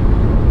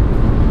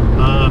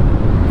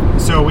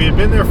 So we had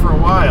been there for a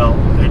while.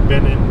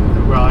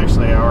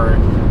 Our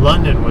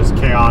London was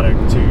chaotic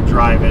to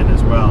drive in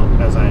as well,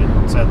 as I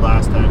said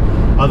last time.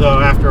 Although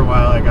after a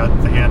while I got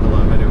the handle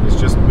of it. It was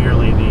just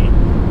merely the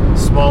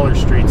smaller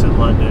streets in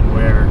London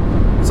where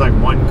it's like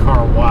one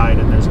car wide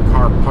and there's a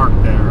car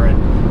parked there,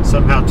 and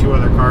somehow 2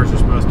 other cars are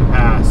supposed to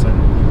pass.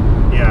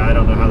 And yeah, I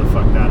don't know how the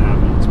fuck that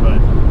happens, but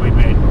we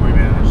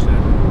managed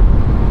it.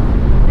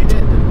 We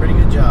did a pretty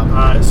good job.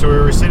 So we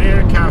were sitting in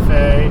a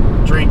cafe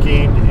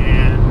drinking,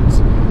 and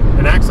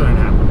an accident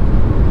happened.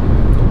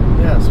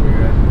 Yes, we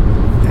were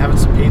having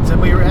some pizza.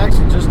 We were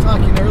actually just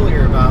talking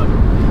earlier about,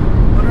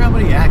 I wonder how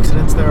many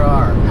accidents there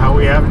are. How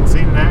we haven't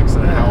seen an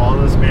accident. Yeah. How all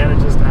this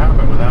manages to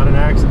happen without an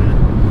accident.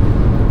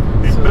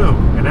 And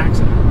boom, an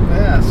accident.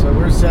 Yeah, so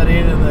we're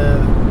sitting in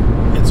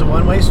it's a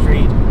one-way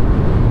street.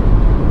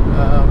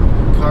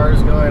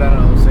 Cars going, I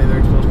don't know, say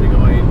they're supposed to be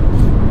going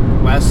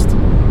west.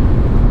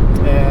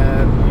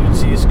 And you'd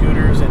see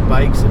scooters and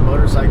bikes and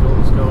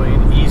motorcycles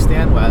going east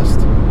and west.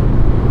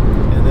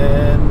 And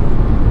then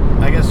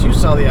I guess you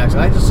saw the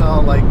accident. I just saw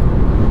like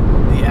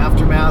the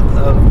aftermath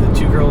of the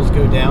 2 girls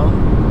go down.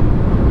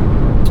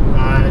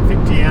 I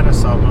think Deanna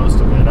saw most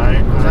of it.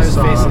 I was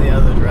saw, facing the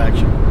other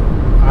direction.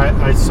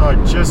 I saw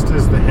just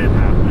as the hit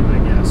happened, I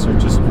guess, or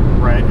just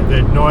right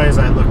the noise.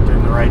 I looked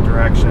in the right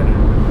direction,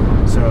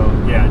 and so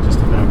yeah, just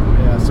at that point.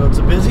 Yeah, so it's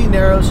a busy,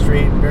 narrow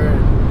street, very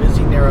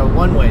busy, narrow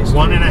one-way street.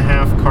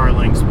 1.5 car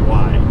lengths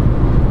wide,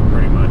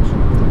 pretty much.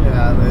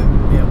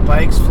 Yeah,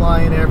 bikes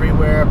flying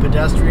everywhere,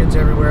 pedestrians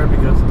everywhere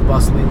because it's a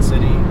bustling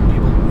city.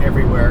 People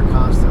everywhere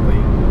constantly.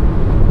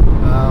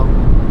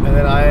 and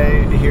then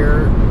I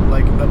hear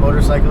like a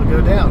motorcycle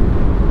go down,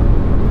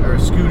 or a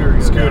scooter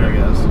go down, I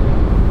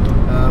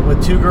guess,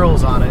 with 2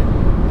 girls on it,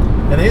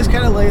 and they just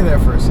kind of lay there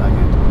for a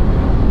second.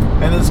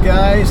 And this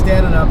guy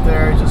standing up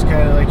there just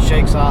kind of like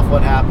shakes off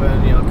what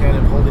happened, kind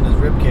of holding his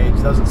rib cage,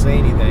 doesn't say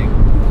anything,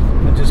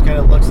 and just kind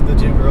of looks at the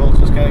 2 girls,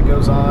 just kind of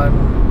goes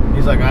on.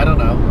 He's like, I don't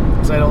know,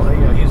 because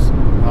he's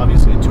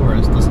obviously a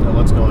tourist, doesn't know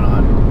what's going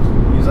on.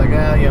 He's like,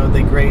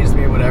 they grazed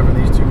me or whatever,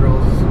 these 2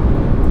 girls.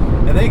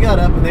 And they got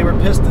up and they were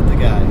pissed at the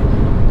guy.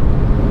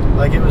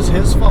 Like it was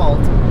his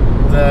fault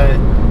that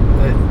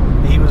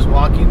he was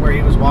walking where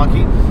he was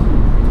walking.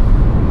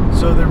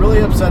 So they're really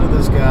upset at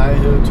this guy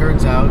who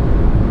turns out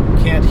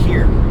can't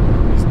hear.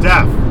 He's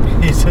deaf.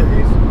 He's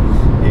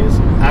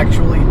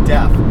actually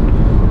deaf.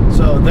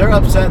 So they're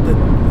upset that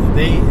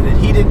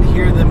he didn't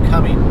hear them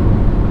coming.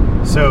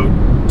 So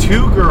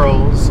 2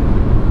 girls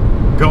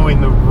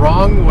going the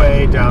wrong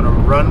way down a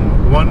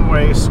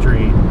one-way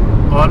street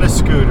on a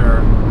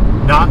scooter,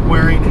 not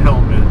wearing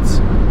helmets,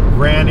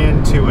 ran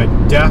into a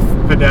deaf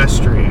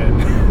pedestrian.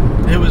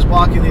 It was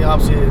walking the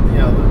opposite,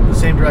 the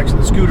same direction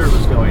the scooter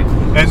was going.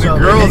 And so the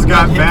girls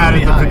got mad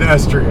at the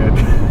pedestrian.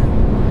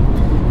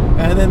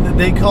 And then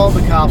they called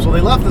the cops. Well,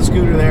 they left the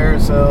scooter there,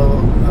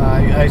 so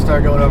I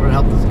started going over to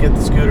help get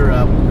the scooter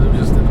up because it was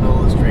just in the middle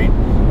of the street.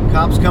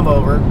 Cops come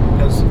over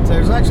because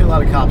there's actually a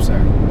lot of cops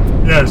there.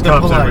 Yeah, there's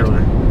cops polite.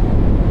 everywhere.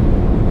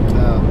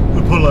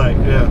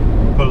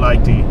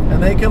 Politey.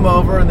 And they come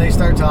over and they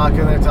start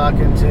talking. They're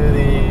talking to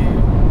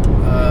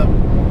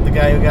the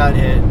guy who got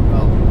hit.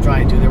 Well,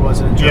 trying to. There was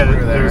an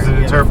interpreter there. Yeah, there's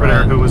an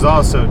interpreter who was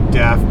also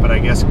deaf, but I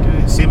guess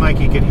it seemed like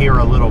he could hear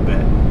a little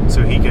bit,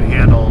 so he could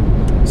handle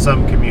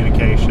some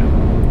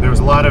communication. There was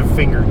a lot of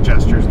finger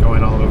gestures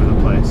going all over the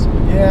place.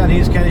 Yeah, and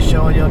he's kind of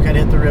showing, kind of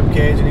hit the rib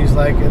cage, and he's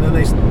like, and then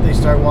they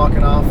start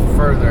walking off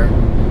further.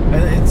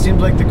 And it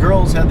seems like the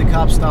girls had the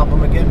cops stop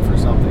them again for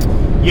something.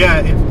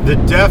 Yeah, the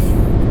deaf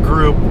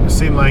group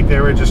seemed like they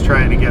were just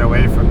trying to get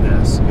away from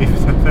this.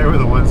 They were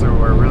the ones that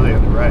were really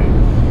on the right.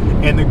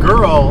 And the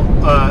girl,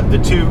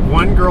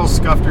 one girl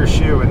scuffed her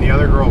shoe, and the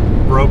other girl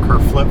broke her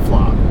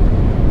flip-flop.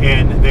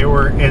 And they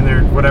were in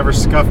their whatever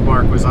scuff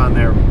mark was on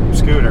their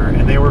scooter,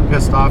 and they were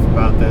pissed off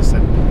about this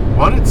and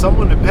wanted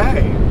someone to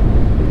pay.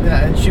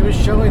 Yeah, and she was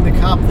showing the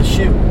cop the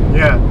shoe.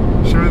 Yeah,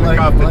 showing the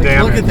cop the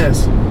damage. Look at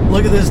this.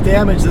 Look at this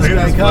damage this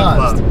guy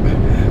caused.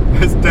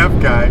 This deaf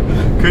guy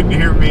couldn't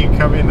hear me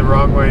coming the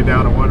wrong way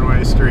down a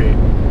one-way street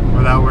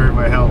without wearing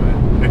my helmet.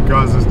 It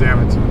causes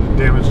damage to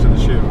the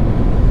shoe.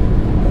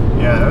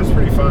 Yeah, that was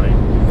pretty funny.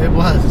 It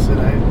was, and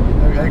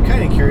I'm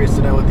kind of curious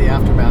to know what the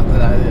aftermath of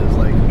that is.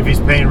 Like, if he's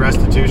paying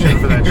restitution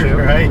for that shoe,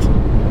 right?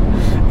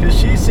 Because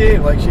she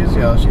seemed like she was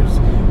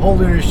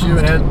holding her shoe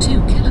and had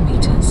 2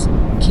 kilometers.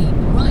 Keep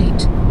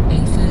right,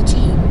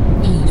 A13,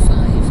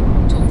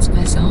 E5 towards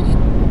Versailles.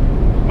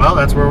 Well,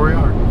 that's where we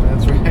are.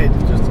 That's right.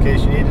 Just in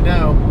case you need to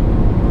know.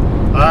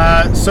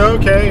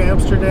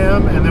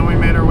 Amsterdam, and then we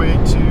made our way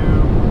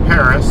to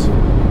Paris.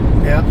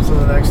 Yep. So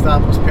the next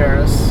stop was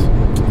Paris.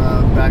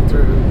 Back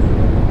through.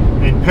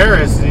 In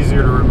Paris, it's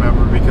easier to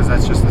remember because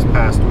that's just this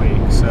past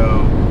week.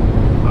 So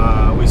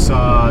we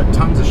saw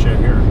tons of shit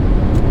here.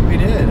 We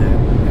did,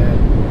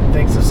 and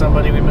thanks to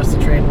somebody, we missed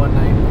the train one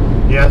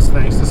night. Yes,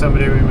 thanks to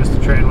somebody, we missed the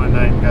train one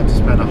night and got to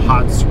spend a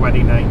hot,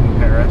 sweaty night in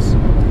Paris.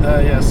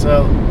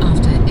 So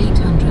after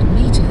 800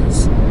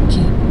 meters,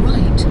 keep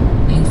right,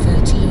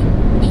 A13,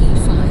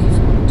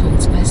 E5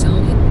 towards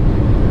Versailles.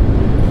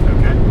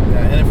 Okay.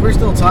 Yeah, and if we're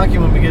still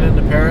talking when we get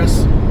into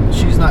Paris,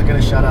 she's not going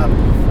to shut up.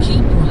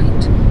 Keep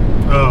right.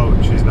 Oh,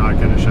 she's not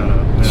going to shut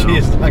up. No. She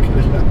is not going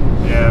to shut up.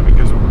 Yeah,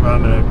 because I'm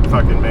going to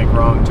fucking make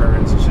wrong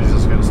turns and she's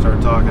just going to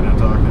start talking and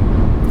talking.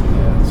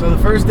 Yeah. So the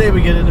first day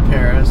we get into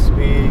Paris,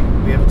 we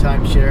have a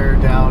timeshare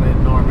down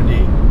in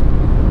Normandy.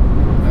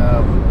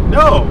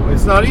 No,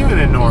 it's not even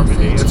in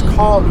Normandy. It's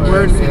called,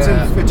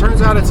 it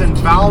turns out it's in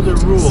Val de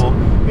Roule.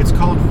 It's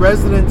called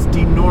Residence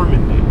de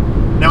Normandy.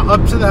 Now,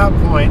 up to that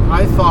point,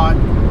 I thought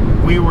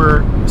we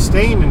were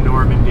staying in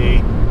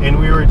Normandy and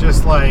we were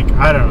just like,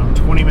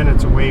 20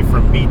 minutes away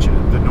from beaches,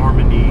 the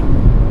Normandy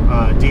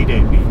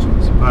D-Day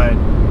beaches. But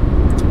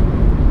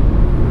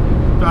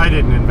I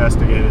didn't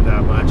investigate it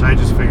that much. I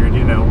just figured,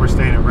 we're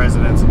staying at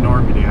Residence in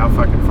Normandy. How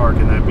fucking far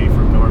can that be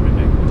from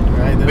Normandy?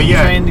 Right, there's a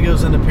train that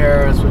goes into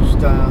Paris, which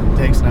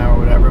takes an hour or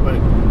whatever, but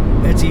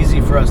it's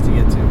easy for us to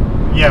get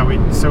to. Yeah, we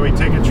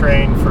take a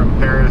train from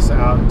Paris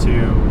out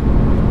to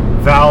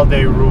Val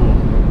de Roule.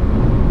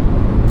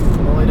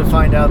 Only to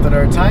find out that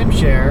our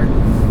timeshare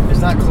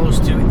is not close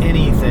to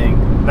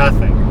anything.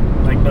 Nothing.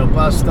 Like no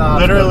bus stop,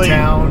 literally, no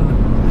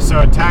town. So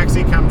a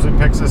taxi comes and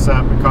picks us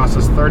up. It costs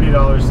us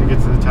 $30 to get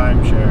to the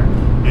timeshare.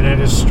 And it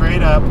is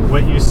straight up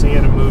what you see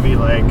in a movie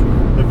like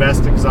The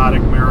Best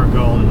Exotic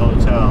Marigold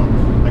Hotel.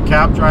 A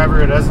cab driver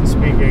who doesn't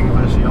speak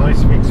English, he only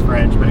speaks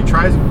French, but he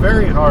tries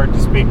very hard to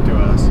speak to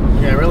us.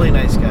 Yeah, really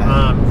nice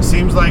guy.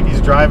 Seems like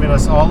he's driving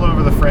us all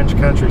over the French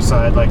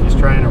countryside like he's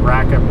trying to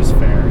rack up his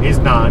fare. He's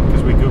not,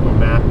 because we Google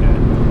mapped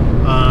it.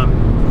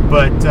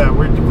 But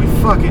we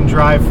fucking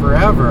drive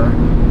forever.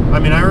 I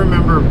mean, I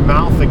remember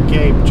mouth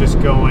agape just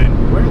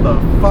going, where the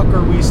fuck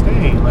are we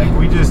staying? Like,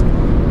 we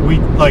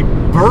like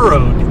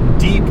burrowed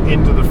deep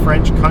into the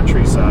French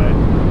countryside.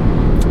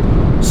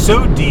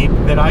 So deep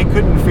that I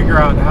couldn't figure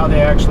out how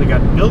they actually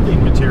got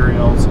building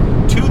materials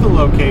to the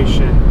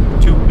location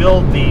to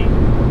build the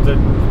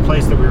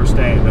place that we were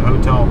staying, the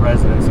hotel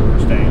residence that we were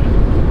staying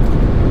in.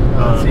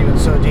 It's even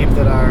so deep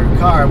that our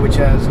car, which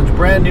has it's a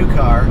brand new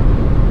car,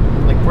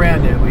 like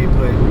brand new, we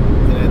put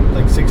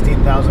like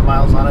 16,000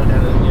 miles on it,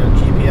 had a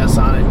GPS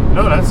on it.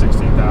 No, not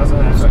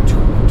 16,000. It's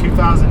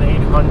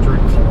 2,800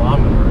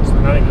 kilometers.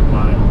 They're not even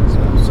miles. So,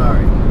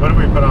 sorry. What did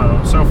we put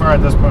on it? So far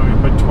at this point,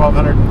 we put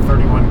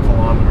 1,231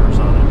 kilometers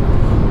on it.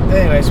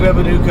 Anyway, so we have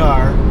a new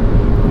car.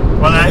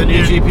 Well, with a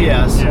new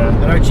GPS. Yeah.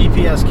 And our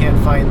GPS can't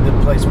find the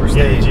place we're Yeah,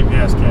 staying. the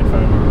GPS can't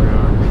find where we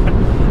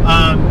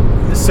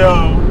are.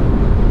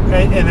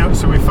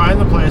 So we find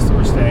the place that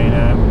we're staying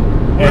at.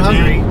 We're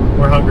hungry.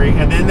 We're hungry,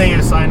 and then they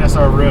assign us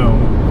our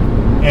room.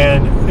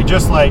 And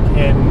just like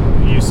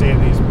you see in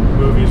these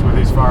movies with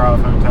these far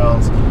off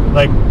hotels,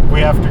 like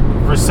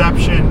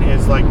reception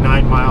is like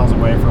 9 miles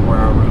away from where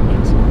our room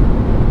is.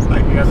 It's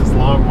like you got this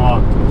long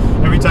walk.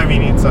 Every time you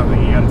need something,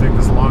 you got to take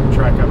this long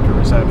trek up to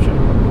reception.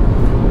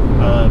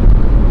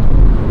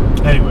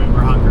 Anyway,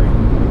 we're hungry.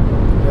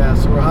 Yeah,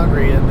 so we're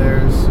hungry, and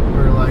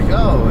we're like,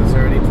 oh, is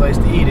there any place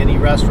to eat? Any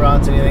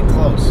restaurants? Anything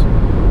close?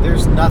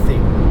 There's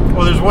nothing.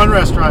 Well, there's one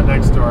restaurant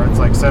next door. It's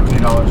like $70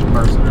 a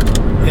person or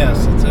something.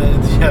 Yes, it's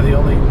the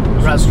only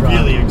restaurant.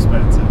 Really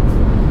expensive,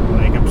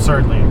 like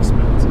absurdly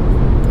expensive.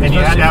 And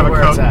you had to have a Especially for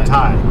where coat it's and at.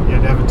 tie. You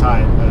had to have a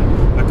tie,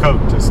 a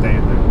coat to stay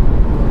in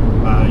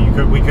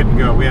there. We couldn't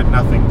go. We had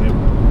nothing that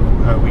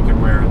we could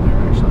wear in there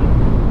actually.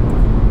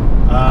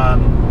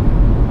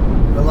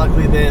 But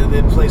luckily,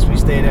 the place we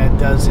stayed at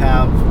does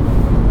have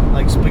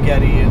like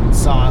spaghetti and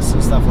sauce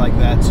and stuff like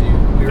that too.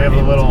 They have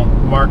a little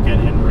market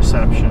in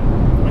reception,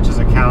 which is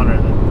a counter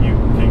that you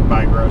can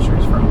buy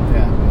groceries from.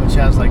 Yeah, which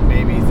has like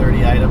maybe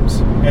 30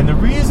 items. And the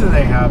reason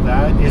they have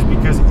that is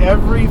because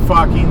every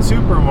fucking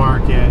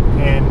supermarket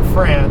in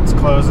France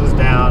closes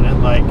down at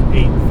like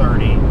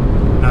 8:30,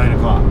 9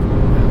 o'clock.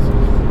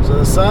 Yes. So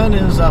the sun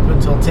is up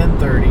until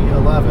 10:30,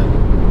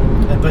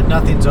 11, but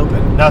nothing's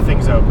open.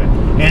 Nothing's open.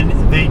 And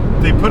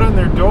they put on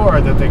their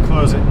door that they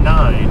close at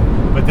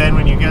 9, but then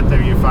when you get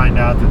there you find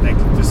out that they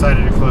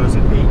decided to close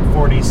at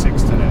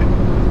 8:46 today.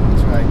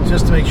 That's right,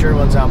 just to make sure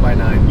everyone's out by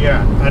 9.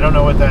 Yeah, I don't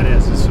know what that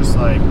is. It's just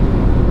like,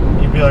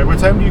 you'd be like, what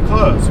time do you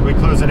close? We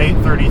close at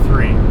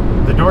 8:33.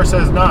 The door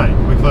says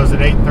 9. We close at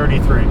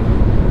 8:33.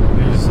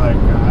 You're just like,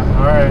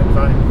 all right,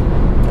 fine.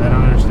 I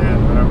don't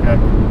understand, but okay.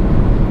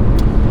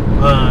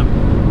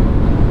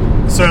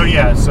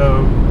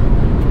 So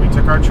we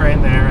took our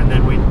train there, and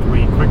then we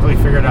quickly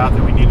figured out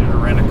that we needed to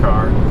rent a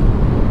car.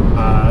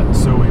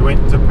 So we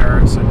went to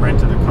Paris and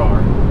rented a car.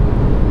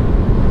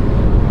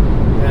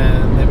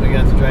 And then we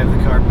got to drive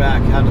the car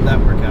back. How did that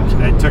work out?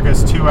 It took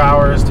us 2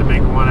 hours to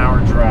make a 1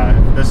 hour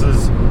drive. This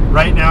is,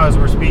 right now as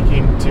we're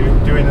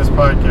doing this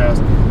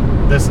podcast,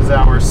 this is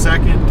our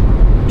second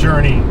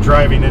journey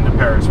driving into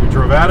Paris. We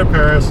drove out of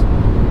Paris.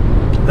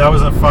 That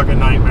was a fucking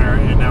nightmare,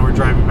 and now we're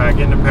driving back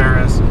into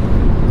Paris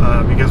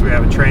because we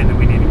have a train that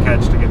we need to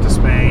catch to get to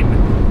Spain,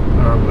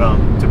 or well,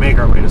 to make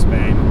our way to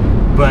Spain.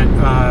 But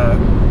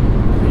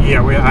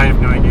yeah, I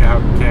have no idea how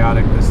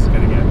chaotic this is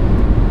going to get.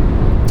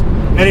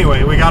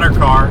 Anyway, we got our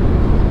car,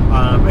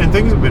 and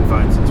things have been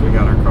fine since we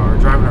got our car.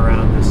 Driving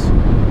around this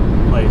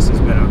place has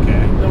been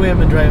okay. No, we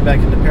haven't been driving back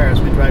into Paris.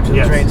 We drive to the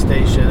Yes. train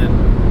station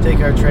and take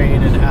our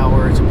train an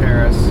hour to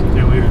Paris.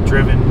 And we've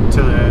driven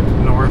to the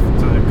north,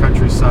 to the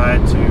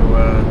countryside, to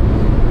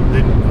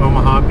the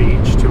Omaha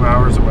Beach, 2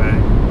 hours away.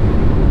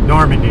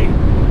 Normandy,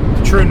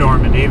 the true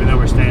Normandy, even though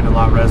we're staying at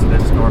La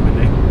Residence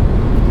Normandy.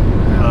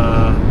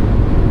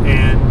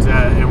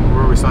 And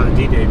where we saw the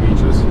D-Day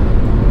beaches.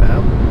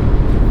 Yeah.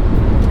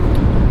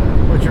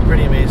 Which are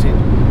pretty amazing.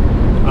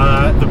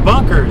 The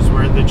bunkers,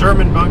 the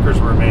German bunkers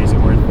were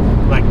amazing, where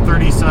like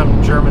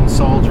 30-some German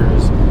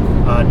soldiers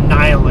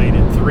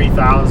annihilated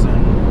 3,000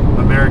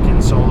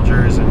 American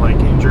soldiers and like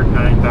injured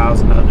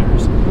 9,000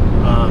 others.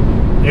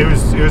 It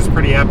was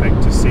pretty epic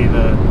to see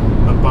the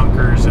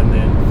bunkers and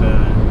then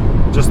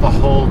just the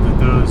hold that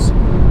those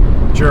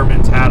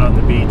Germans had on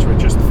the beach with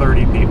just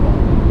 30 people.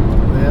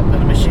 Yep,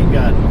 and a machine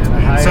gun.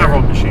 And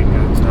several machine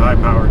guns,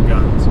 high-powered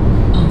guns.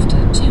 After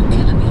 2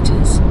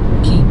 kilometers,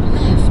 keep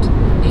left,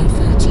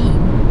 A13,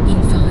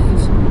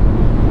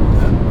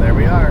 E5. There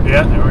we are.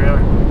 Yeah, there we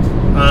are.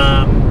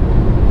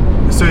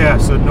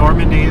 So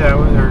Normandy,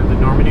 or the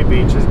Normandy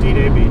beaches,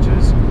 D-Day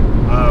beaches.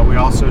 We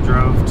also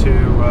drove to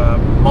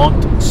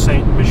Mont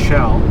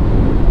Saint-Michel.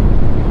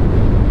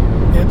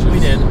 Yep, we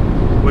did.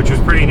 Which was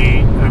pretty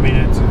neat. I mean,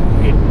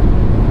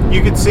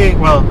 you could see,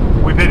 well,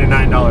 we paid a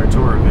 $9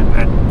 tour of it.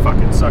 That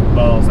fucking sucked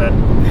balls. That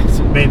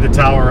made the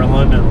Tower of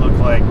London look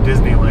like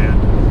Disneyland.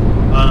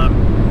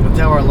 The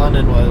Tower of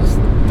London was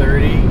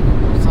 30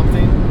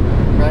 something,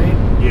 right?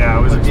 Yeah,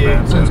 it was But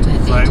expensive.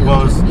 After It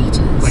was 800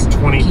 meters, like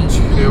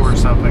 22 or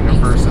something a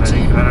person. I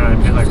think, I don't know,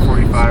 I paid like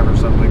 45 or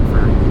something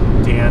for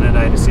Deanna and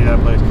I to see that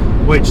place.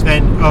 which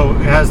then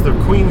it has the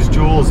Queen's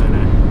jewels in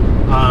it,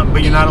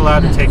 but you're not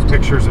allowed to take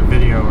pictures or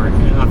video or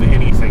of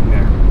anything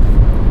there.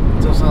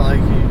 So it's not like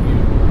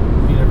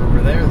you never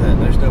were there then.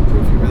 There's no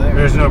proof you were there.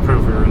 There's no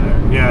proof we were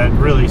there. Yeah, it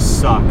really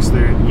sucks.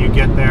 You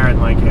get there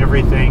and like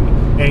everything,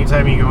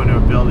 anytime you go into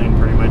a building,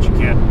 pretty much you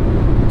can't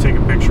take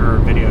a picture or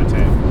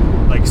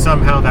videotape. Like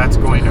somehow that's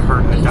going to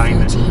hurt a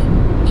diamond.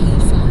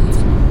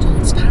 E5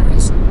 towards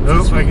Paris.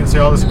 Oh, I can see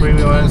all the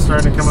squiggly lines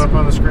starting to come up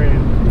on the screen.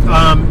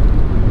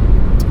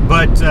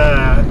 But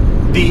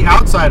the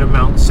outside of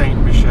Mount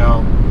Saint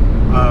Michel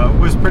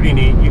was pretty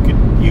neat.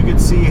 You could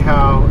see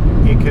how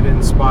it could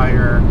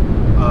inspire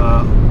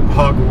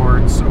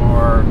Hogwarts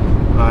or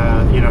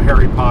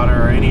Harry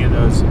Potter or any of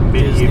those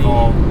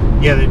medieval.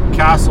 Disney. Yeah, the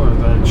castle or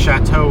the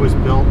chateau was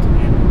built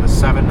in the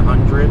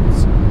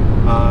 700s,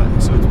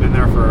 so it's been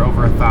there for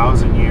over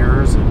 1,000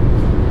 years,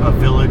 and a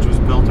village was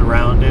built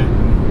around it.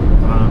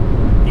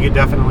 You could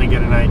definitely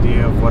get an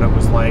idea of what it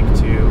was like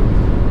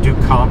to do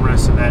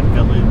commerce in that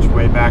village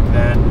way back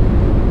then.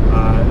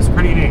 It's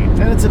pretty neat.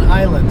 And it's an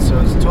island, so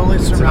it's totally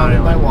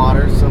surrounded by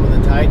water. So when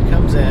the tide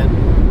comes in,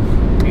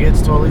 it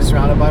gets totally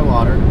surrounded by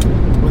water.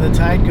 When the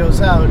tide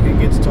goes out, it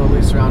gets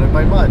totally surrounded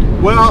by mud.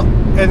 Well,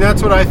 and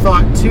that's what I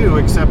thought too,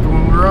 except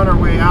when we were on our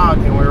way out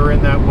and we were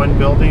in that one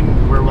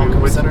building where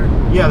Welcome Center?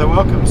 Yeah, the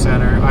Welcome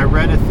Center, I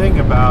read a thing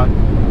about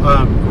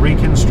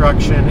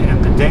reconstruction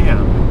and the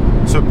dam.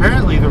 So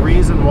apparently the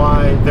reason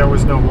why there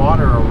was no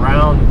water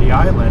around the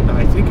island,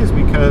 I think, is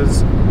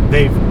because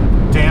they've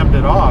dammed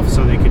it off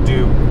so they could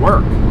do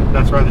work.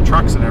 That's why the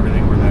trucks and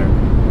everything were there.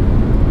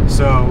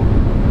 So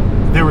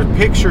there were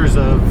pictures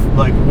of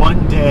like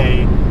one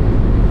day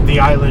the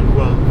island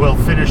will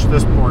finish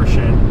this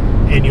portion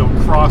and you'll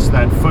cross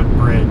that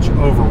footbridge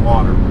over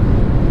water.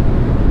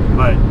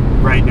 But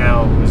right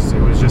now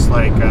it was just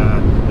like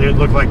it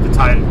looked like the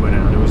tide had went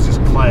out. It was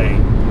just clay,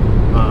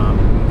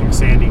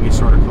 sandy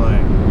sort of clay.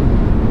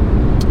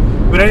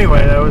 But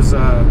anyway, that was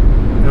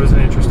an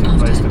interesting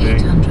place to After be.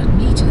 800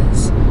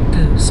 meters,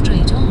 go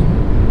straight on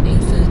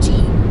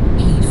A13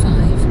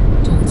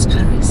 E5 towards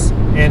Paris.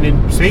 And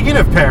speaking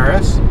of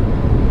Paris,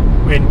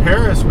 in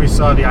Paris we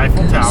saw the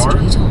Eiffel Go Tower.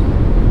 straight on.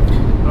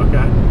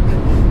 Okay.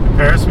 In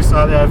Paris we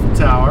saw the Eiffel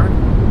Tower,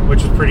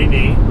 which was pretty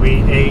neat.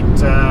 We ate,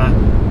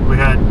 we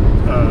had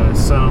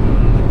some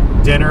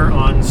dinner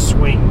on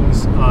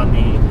swings on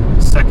the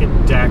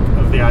second deck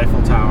of the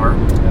Eiffel Tower.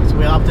 So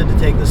we opted to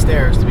take the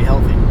stairs to be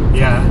healthy.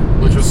 Yeah,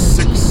 which was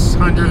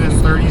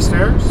 630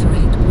 stairs. For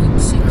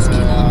 8.6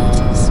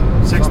 kilometers.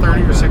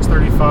 630 or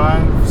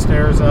 635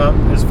 stairs up,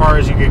 as far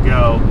as you could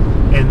go,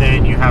 and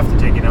then you have to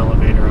take an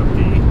elevator up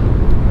the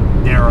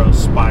narrow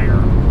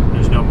spire.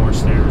 There's no more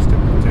stairs to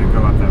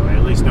go up that way.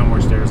 At least no more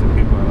stairs that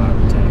people are allowed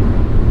to take,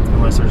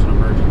 unless there's an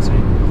emergency.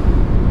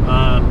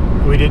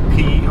 We did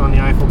pee on the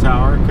Eiffel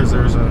Tower because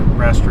there's a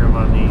restroom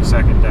on the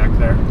second deck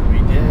there. We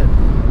did.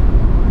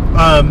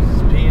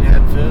 Pete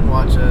had Foon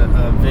watch a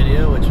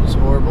video, which was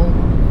horrible.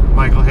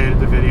 Michael hated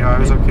the video. I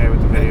was okay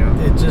with the video.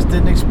 It just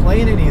didn't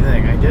explain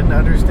anything. I didn't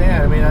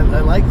understand. I mean,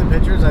 I like the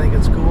pictures. I think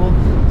it's cool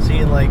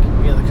seeing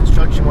the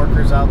construction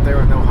workers out there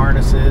with no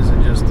harnesses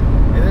and just,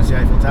 hey, there's the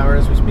Eiffel Tower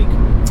as we speak.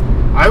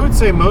 I would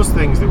say most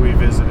things that we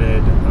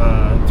visited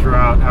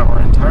throughout our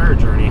entire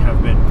journey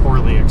have been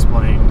poorly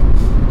explained.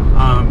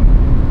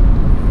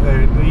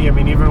 I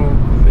mean, even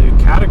the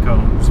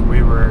catacombs,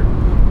 we were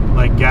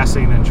like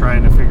guessing and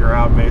trying to figure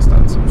out based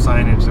on some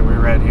signage that we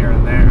read here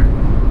and there.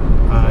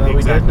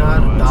 We did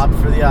not opt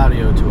for the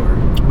audio tour.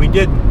 We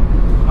didn't.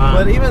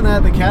 But even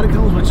that, the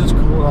catacombs, which is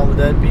cool, and all the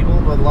dead people,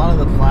 but a lot of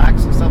the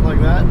plaques and stuff like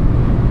that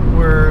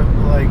were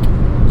like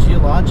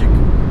geologic.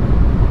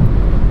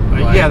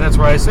 Yeah, that's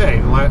why I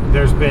say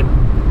there's been,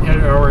 in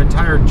our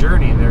entire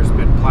journey, there's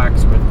been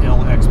plaques with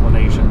ill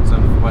explanations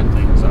of what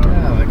things are.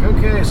 Yeah, like,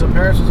 okay, so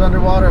Paris was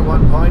underwater at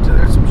one point, and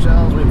there's some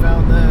shells, we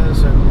found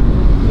this,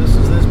 and this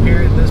is this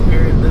period, this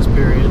period, this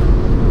period.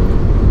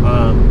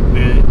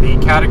 The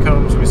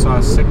catacombs, we saw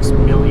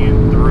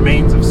the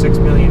remains of 6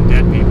 million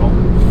dead people,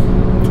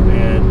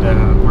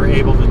 and we're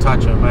able to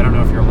touch them. I don't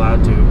know if you're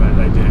allowed to, but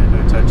I did.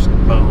 I touched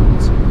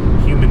bones,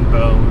 human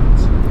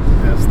bones.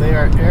 Yes, they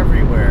are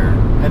everywhere.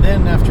 And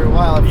then after a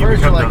while, at You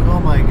first you're become like, numb. oh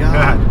my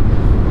god.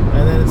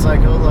 And then it's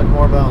like, oh look,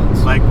 more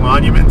bones. Like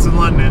monuments in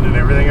London and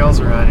everything else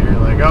around here.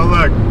 Like, oh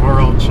look, more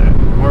old shit,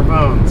 more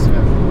bones.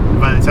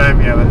 By the time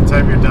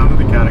you're done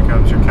with the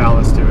catacombs, you're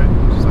callous to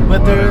it. Just like,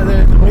 But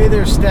they're the way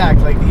they're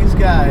stacked, like these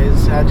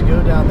guys had to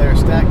go down there,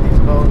 stack these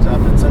bones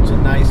up in such a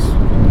nice,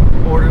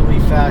 orderly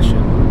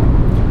fashion.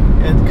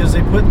 And because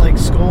they put like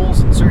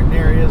skulls in certain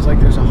areas, like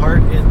there's a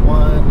heart in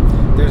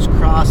one, there's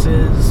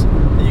crosses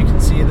that you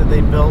can see that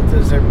they built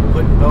as they're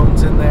putting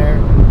bones in there.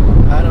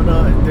 I don't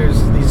know,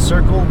 there's these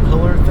circle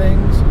pillar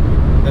things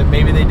that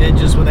maybe they did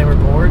just when they were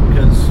bored,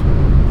 because,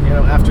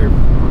 after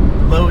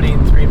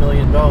loading 3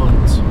 million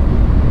bones,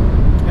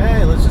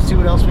 hey, let's just see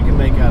what else we can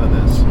make out of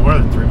this. more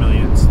than 3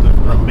 million. It's the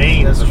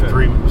remains of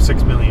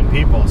 6 million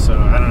people. So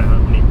I don't know how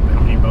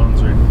many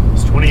bones are.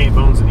 There's 28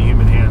 bones in the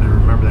human hand. I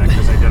remember that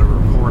because I did a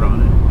report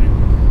on it. And,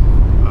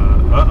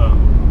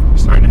 we're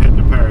starting to head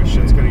to Paris.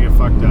 Shit's gonna get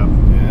fucked up.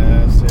 Yeah.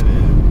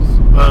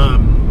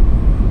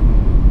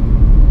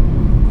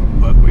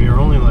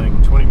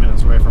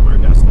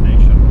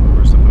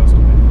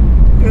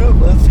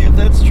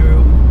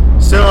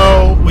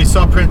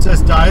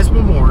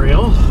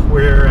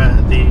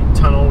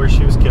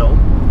 killed,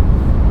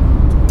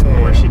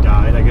 or where she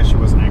died. I guess she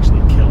wasn't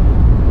actually killed.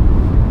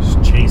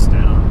 Just chased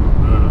down.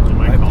 I don't know. They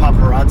might By call it.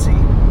 paparazzi.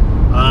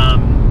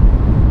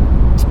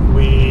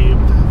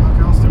 What the fuck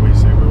else did we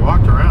see? We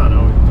walked around.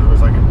 There was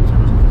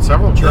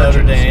several churches.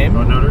 Notre Dame.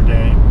 Oh, Notre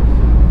Dame.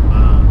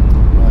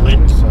 Wow,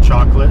 Lindt so-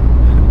 chocolate.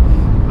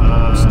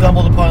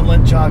 Stumbled upon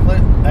Lindt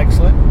chocolate.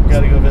 Excellent.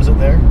 Got to go visit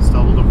there.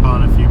 Stumbled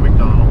upon a few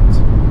McDonald's.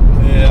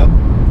 Yeah.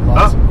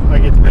 Lots. I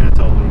get the pay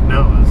toll.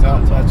 No, that's No,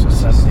 not. that's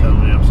just That's 70.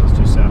 telling me I'm supposed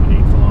to do 70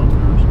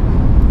 kilometers.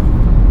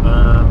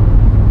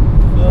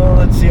 Well,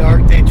 let's see,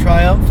 Arc de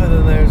Triomphe, and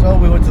then there's,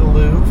 we went to the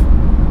Louvre.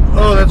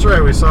 Oh, that's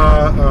right. We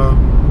saw.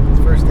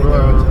 The first thing we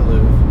went to the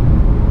Louvre.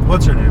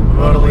 What's her name?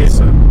 Mona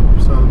Lisa.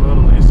 We saw the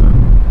Mona Lisa.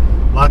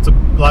 Lots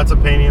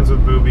of paintings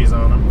with boobies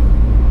on them.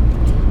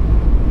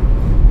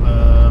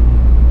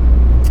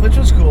 Which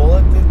was cool.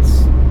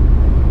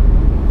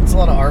 It's a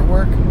lot of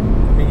artwork.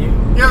 I mean,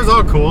 Yeah, it was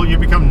all cool. You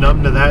become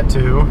numb to that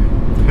too.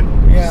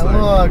 yeah, It's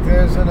like- look,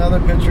 there's another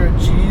picture of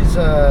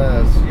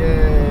Jesus.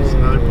 Yay. It's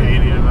another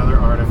painting, another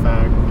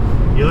artifact.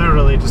 You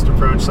literally just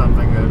approach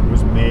something that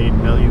was made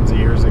millions of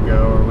years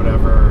ago or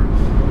whatever,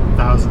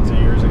 thousands of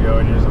years ago,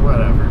 and you're just like,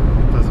 whatever.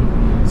 It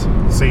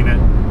doesn't seen it.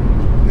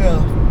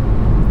 Yeah.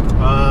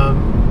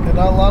 And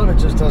a lot of it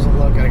just doesn't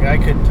look like I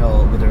couldn't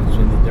tell the difference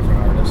between the different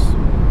artists.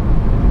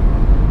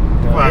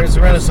 Well, Here's it's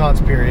the because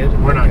Renaissance period.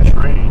 We're not Okay.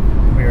 trained.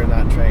 We are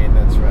not trained,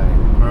 that's right.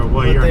 Or,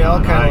 well, But you're they all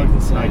not. kinda I look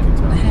the same. I can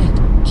tell. Ahead,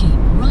 keep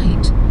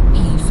right,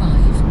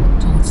 E5,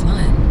 towards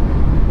Lion.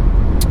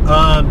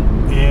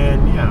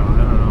 And yeah, I don't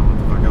know what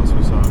the fuck else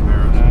we saw in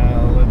Paris.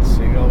 Let's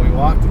see. We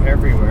walked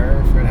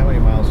everywhere. I forget how many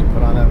miles we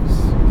put on. That was,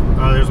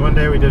 There's one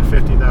day we did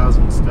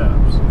 50,000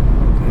 steps.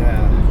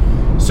 yeah.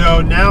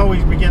 So now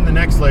we begin the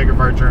next leg of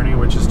our journey,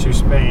 which is to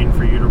Spain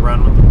for you to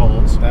run with the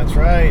bulls. That's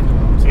right.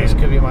 So this And-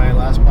 could be my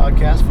last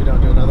podcast if we don't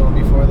do another one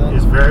before then.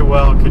 Is very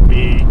well could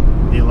be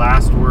the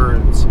last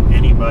words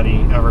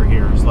anybody ever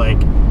hears.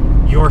 Like,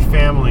 your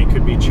family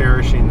could be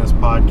cherishing this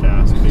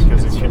podcast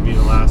because it could be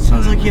the last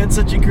Sounds time. like he had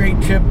such a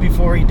great trip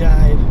before he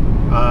died.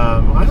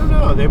 I don't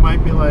know. They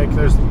might be like,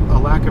 there's a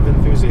lack of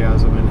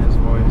enthusiasm in his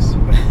voice.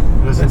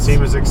 He doesn't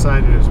seem as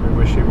excited as we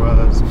wish he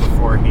was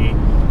before he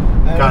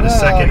I got don't a know,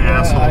 second yeah,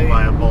 asshole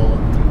by a bull.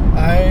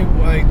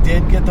 I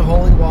did get the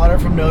holy water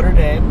from Notre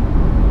Dame.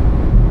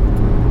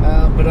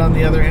 But on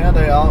the other hand,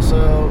 I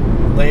also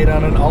laid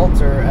on an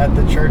altar at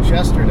the church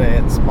yesterday.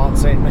 It's Mont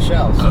Saint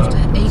Michel's. After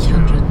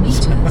 800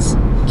 meters,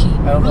 keep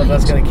I don't know if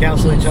that's going to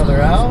cancel each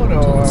other out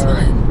towards or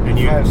Lion. And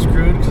if you- I'm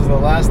screwed because the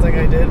last thing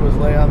I did was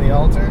lay on the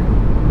altar.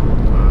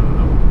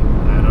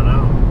 I don't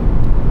know.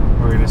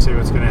 We're going to see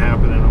what's going to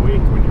happen in a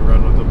week when you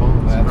run with the bulls.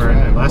 That's Or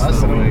right.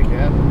 less than a week.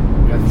 Yeah.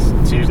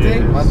 That's Few Tuesday,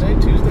 days. Monday,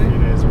 Tuesday. Few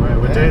days away.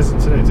 What Yeah. day is it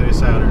today? Today's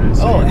Saturday.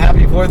 So Oh,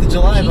 happy 4th of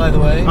July, by the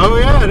way. Oh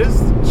yeah, it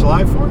is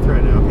July 4th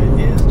right now.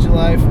 It is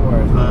July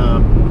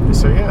 4th.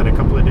 So yeah, in a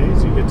couple of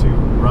days you get to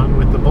run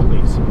with the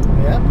bullies.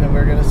 Yep, and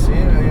we're going to see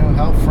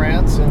how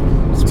France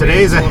and Spain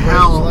Today's a celebrate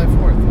hell. July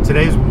 4th.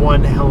 Today's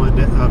one hell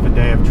of a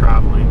day of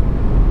traveling.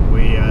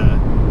 We I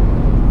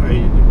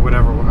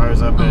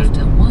was up at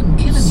After 1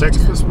 kilometer, 6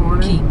 this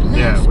morning. keep left,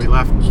 Yeah, we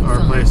left our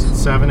E5. place at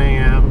 7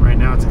 a.m. Right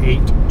now it's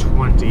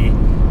 8:20.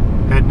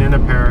 Heading into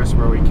Paris,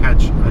 where we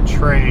catch a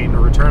train, or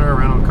return our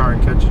rental car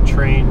and catch a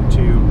train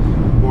to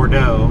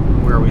Bordeaux,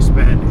 where we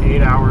spend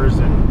 8 hours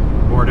in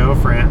Bordeaux,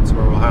 France,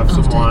 where we'll have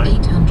some After wine.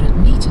 800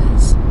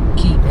 meters,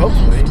 keep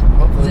Hopefully. left.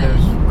 Hopefully Then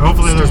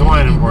Hopefully there's stay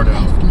wine in the Bordeaux.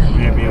 left lane.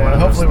 Maybe one of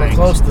those hopefully we're things.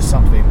 close to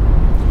something.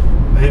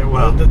 Yeah,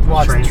 well, the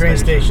train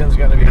station's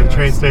gonna be the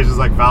train station's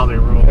like Val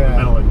d'Europe in the Yeah.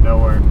 middle of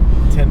nowhere.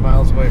 10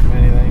 miles away from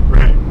anything.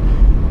 Right.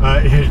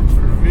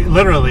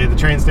 Literally, the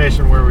train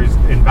station where we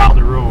in Val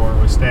d'Europe where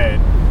we stayed,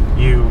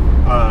 you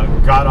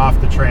got off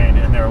the train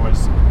and there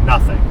was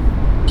nothing.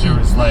 There Keep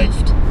was like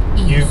left,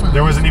 E5.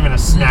 there wasn't even a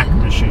snack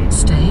Then machine.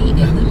 Stay in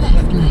the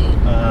left lane.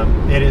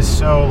 It is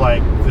so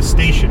like the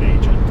station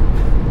agent.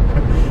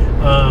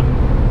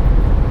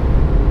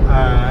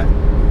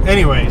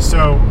 Anyway,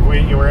 so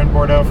we were in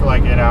Bordeaux for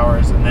like 8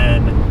 hours, and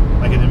then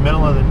like in the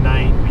middle of the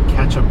night we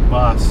catch a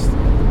bus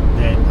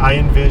that I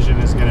envision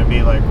is going to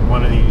be like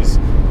one of these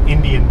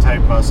Indian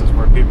type buses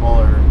where people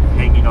are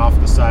hanging off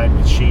the side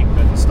with sheep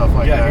and stuff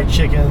like Got that.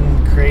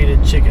 your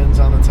crated chickens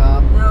on the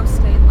top. No,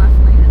 stay left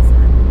lane, it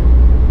said.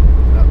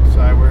 Oh,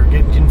 sorry, we're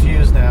getting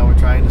confused now. We're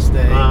trying to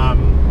stay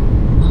After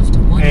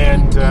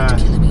 1.8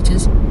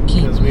 kilometers,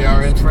 keep because we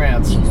are in left,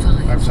 France.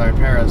 E5. I'm sorry,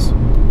 Paris.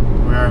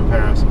 We are in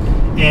Paris,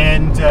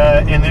 and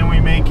then we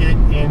make it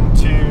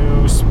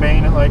into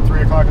Spain at like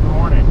 3 o'clock in the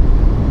morning.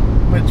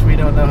 Which we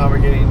don't know how we're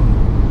getting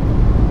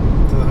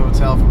to the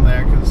hotel from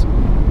there because,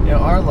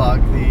 our luck,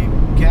 the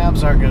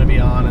cabs aren't going to be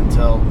on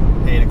until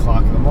 8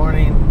 o'clock in the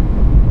morning.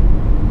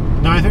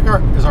 No, I think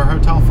is our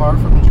hotel far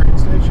from the train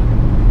station?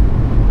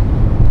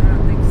 I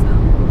don't think so.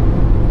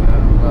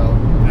 Well,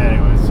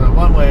 Anyway, so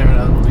one way or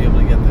another we'll be able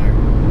to get there.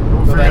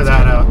 we'll So figure that's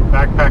that good. out.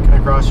 Backpacking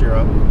across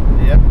Europe.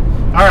 Yep.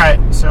 All right,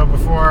 so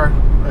before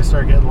I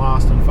start getting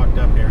lost and fucked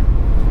up here,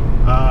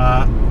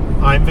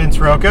 I'm Vince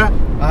Roca.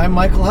 I'm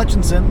Michael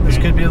Hutchinson. This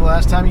could be the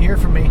last time you hear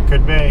from me.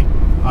 Could be.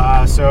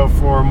 So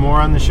for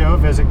more on the show,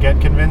 visit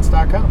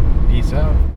getconvinced.com. Peace out.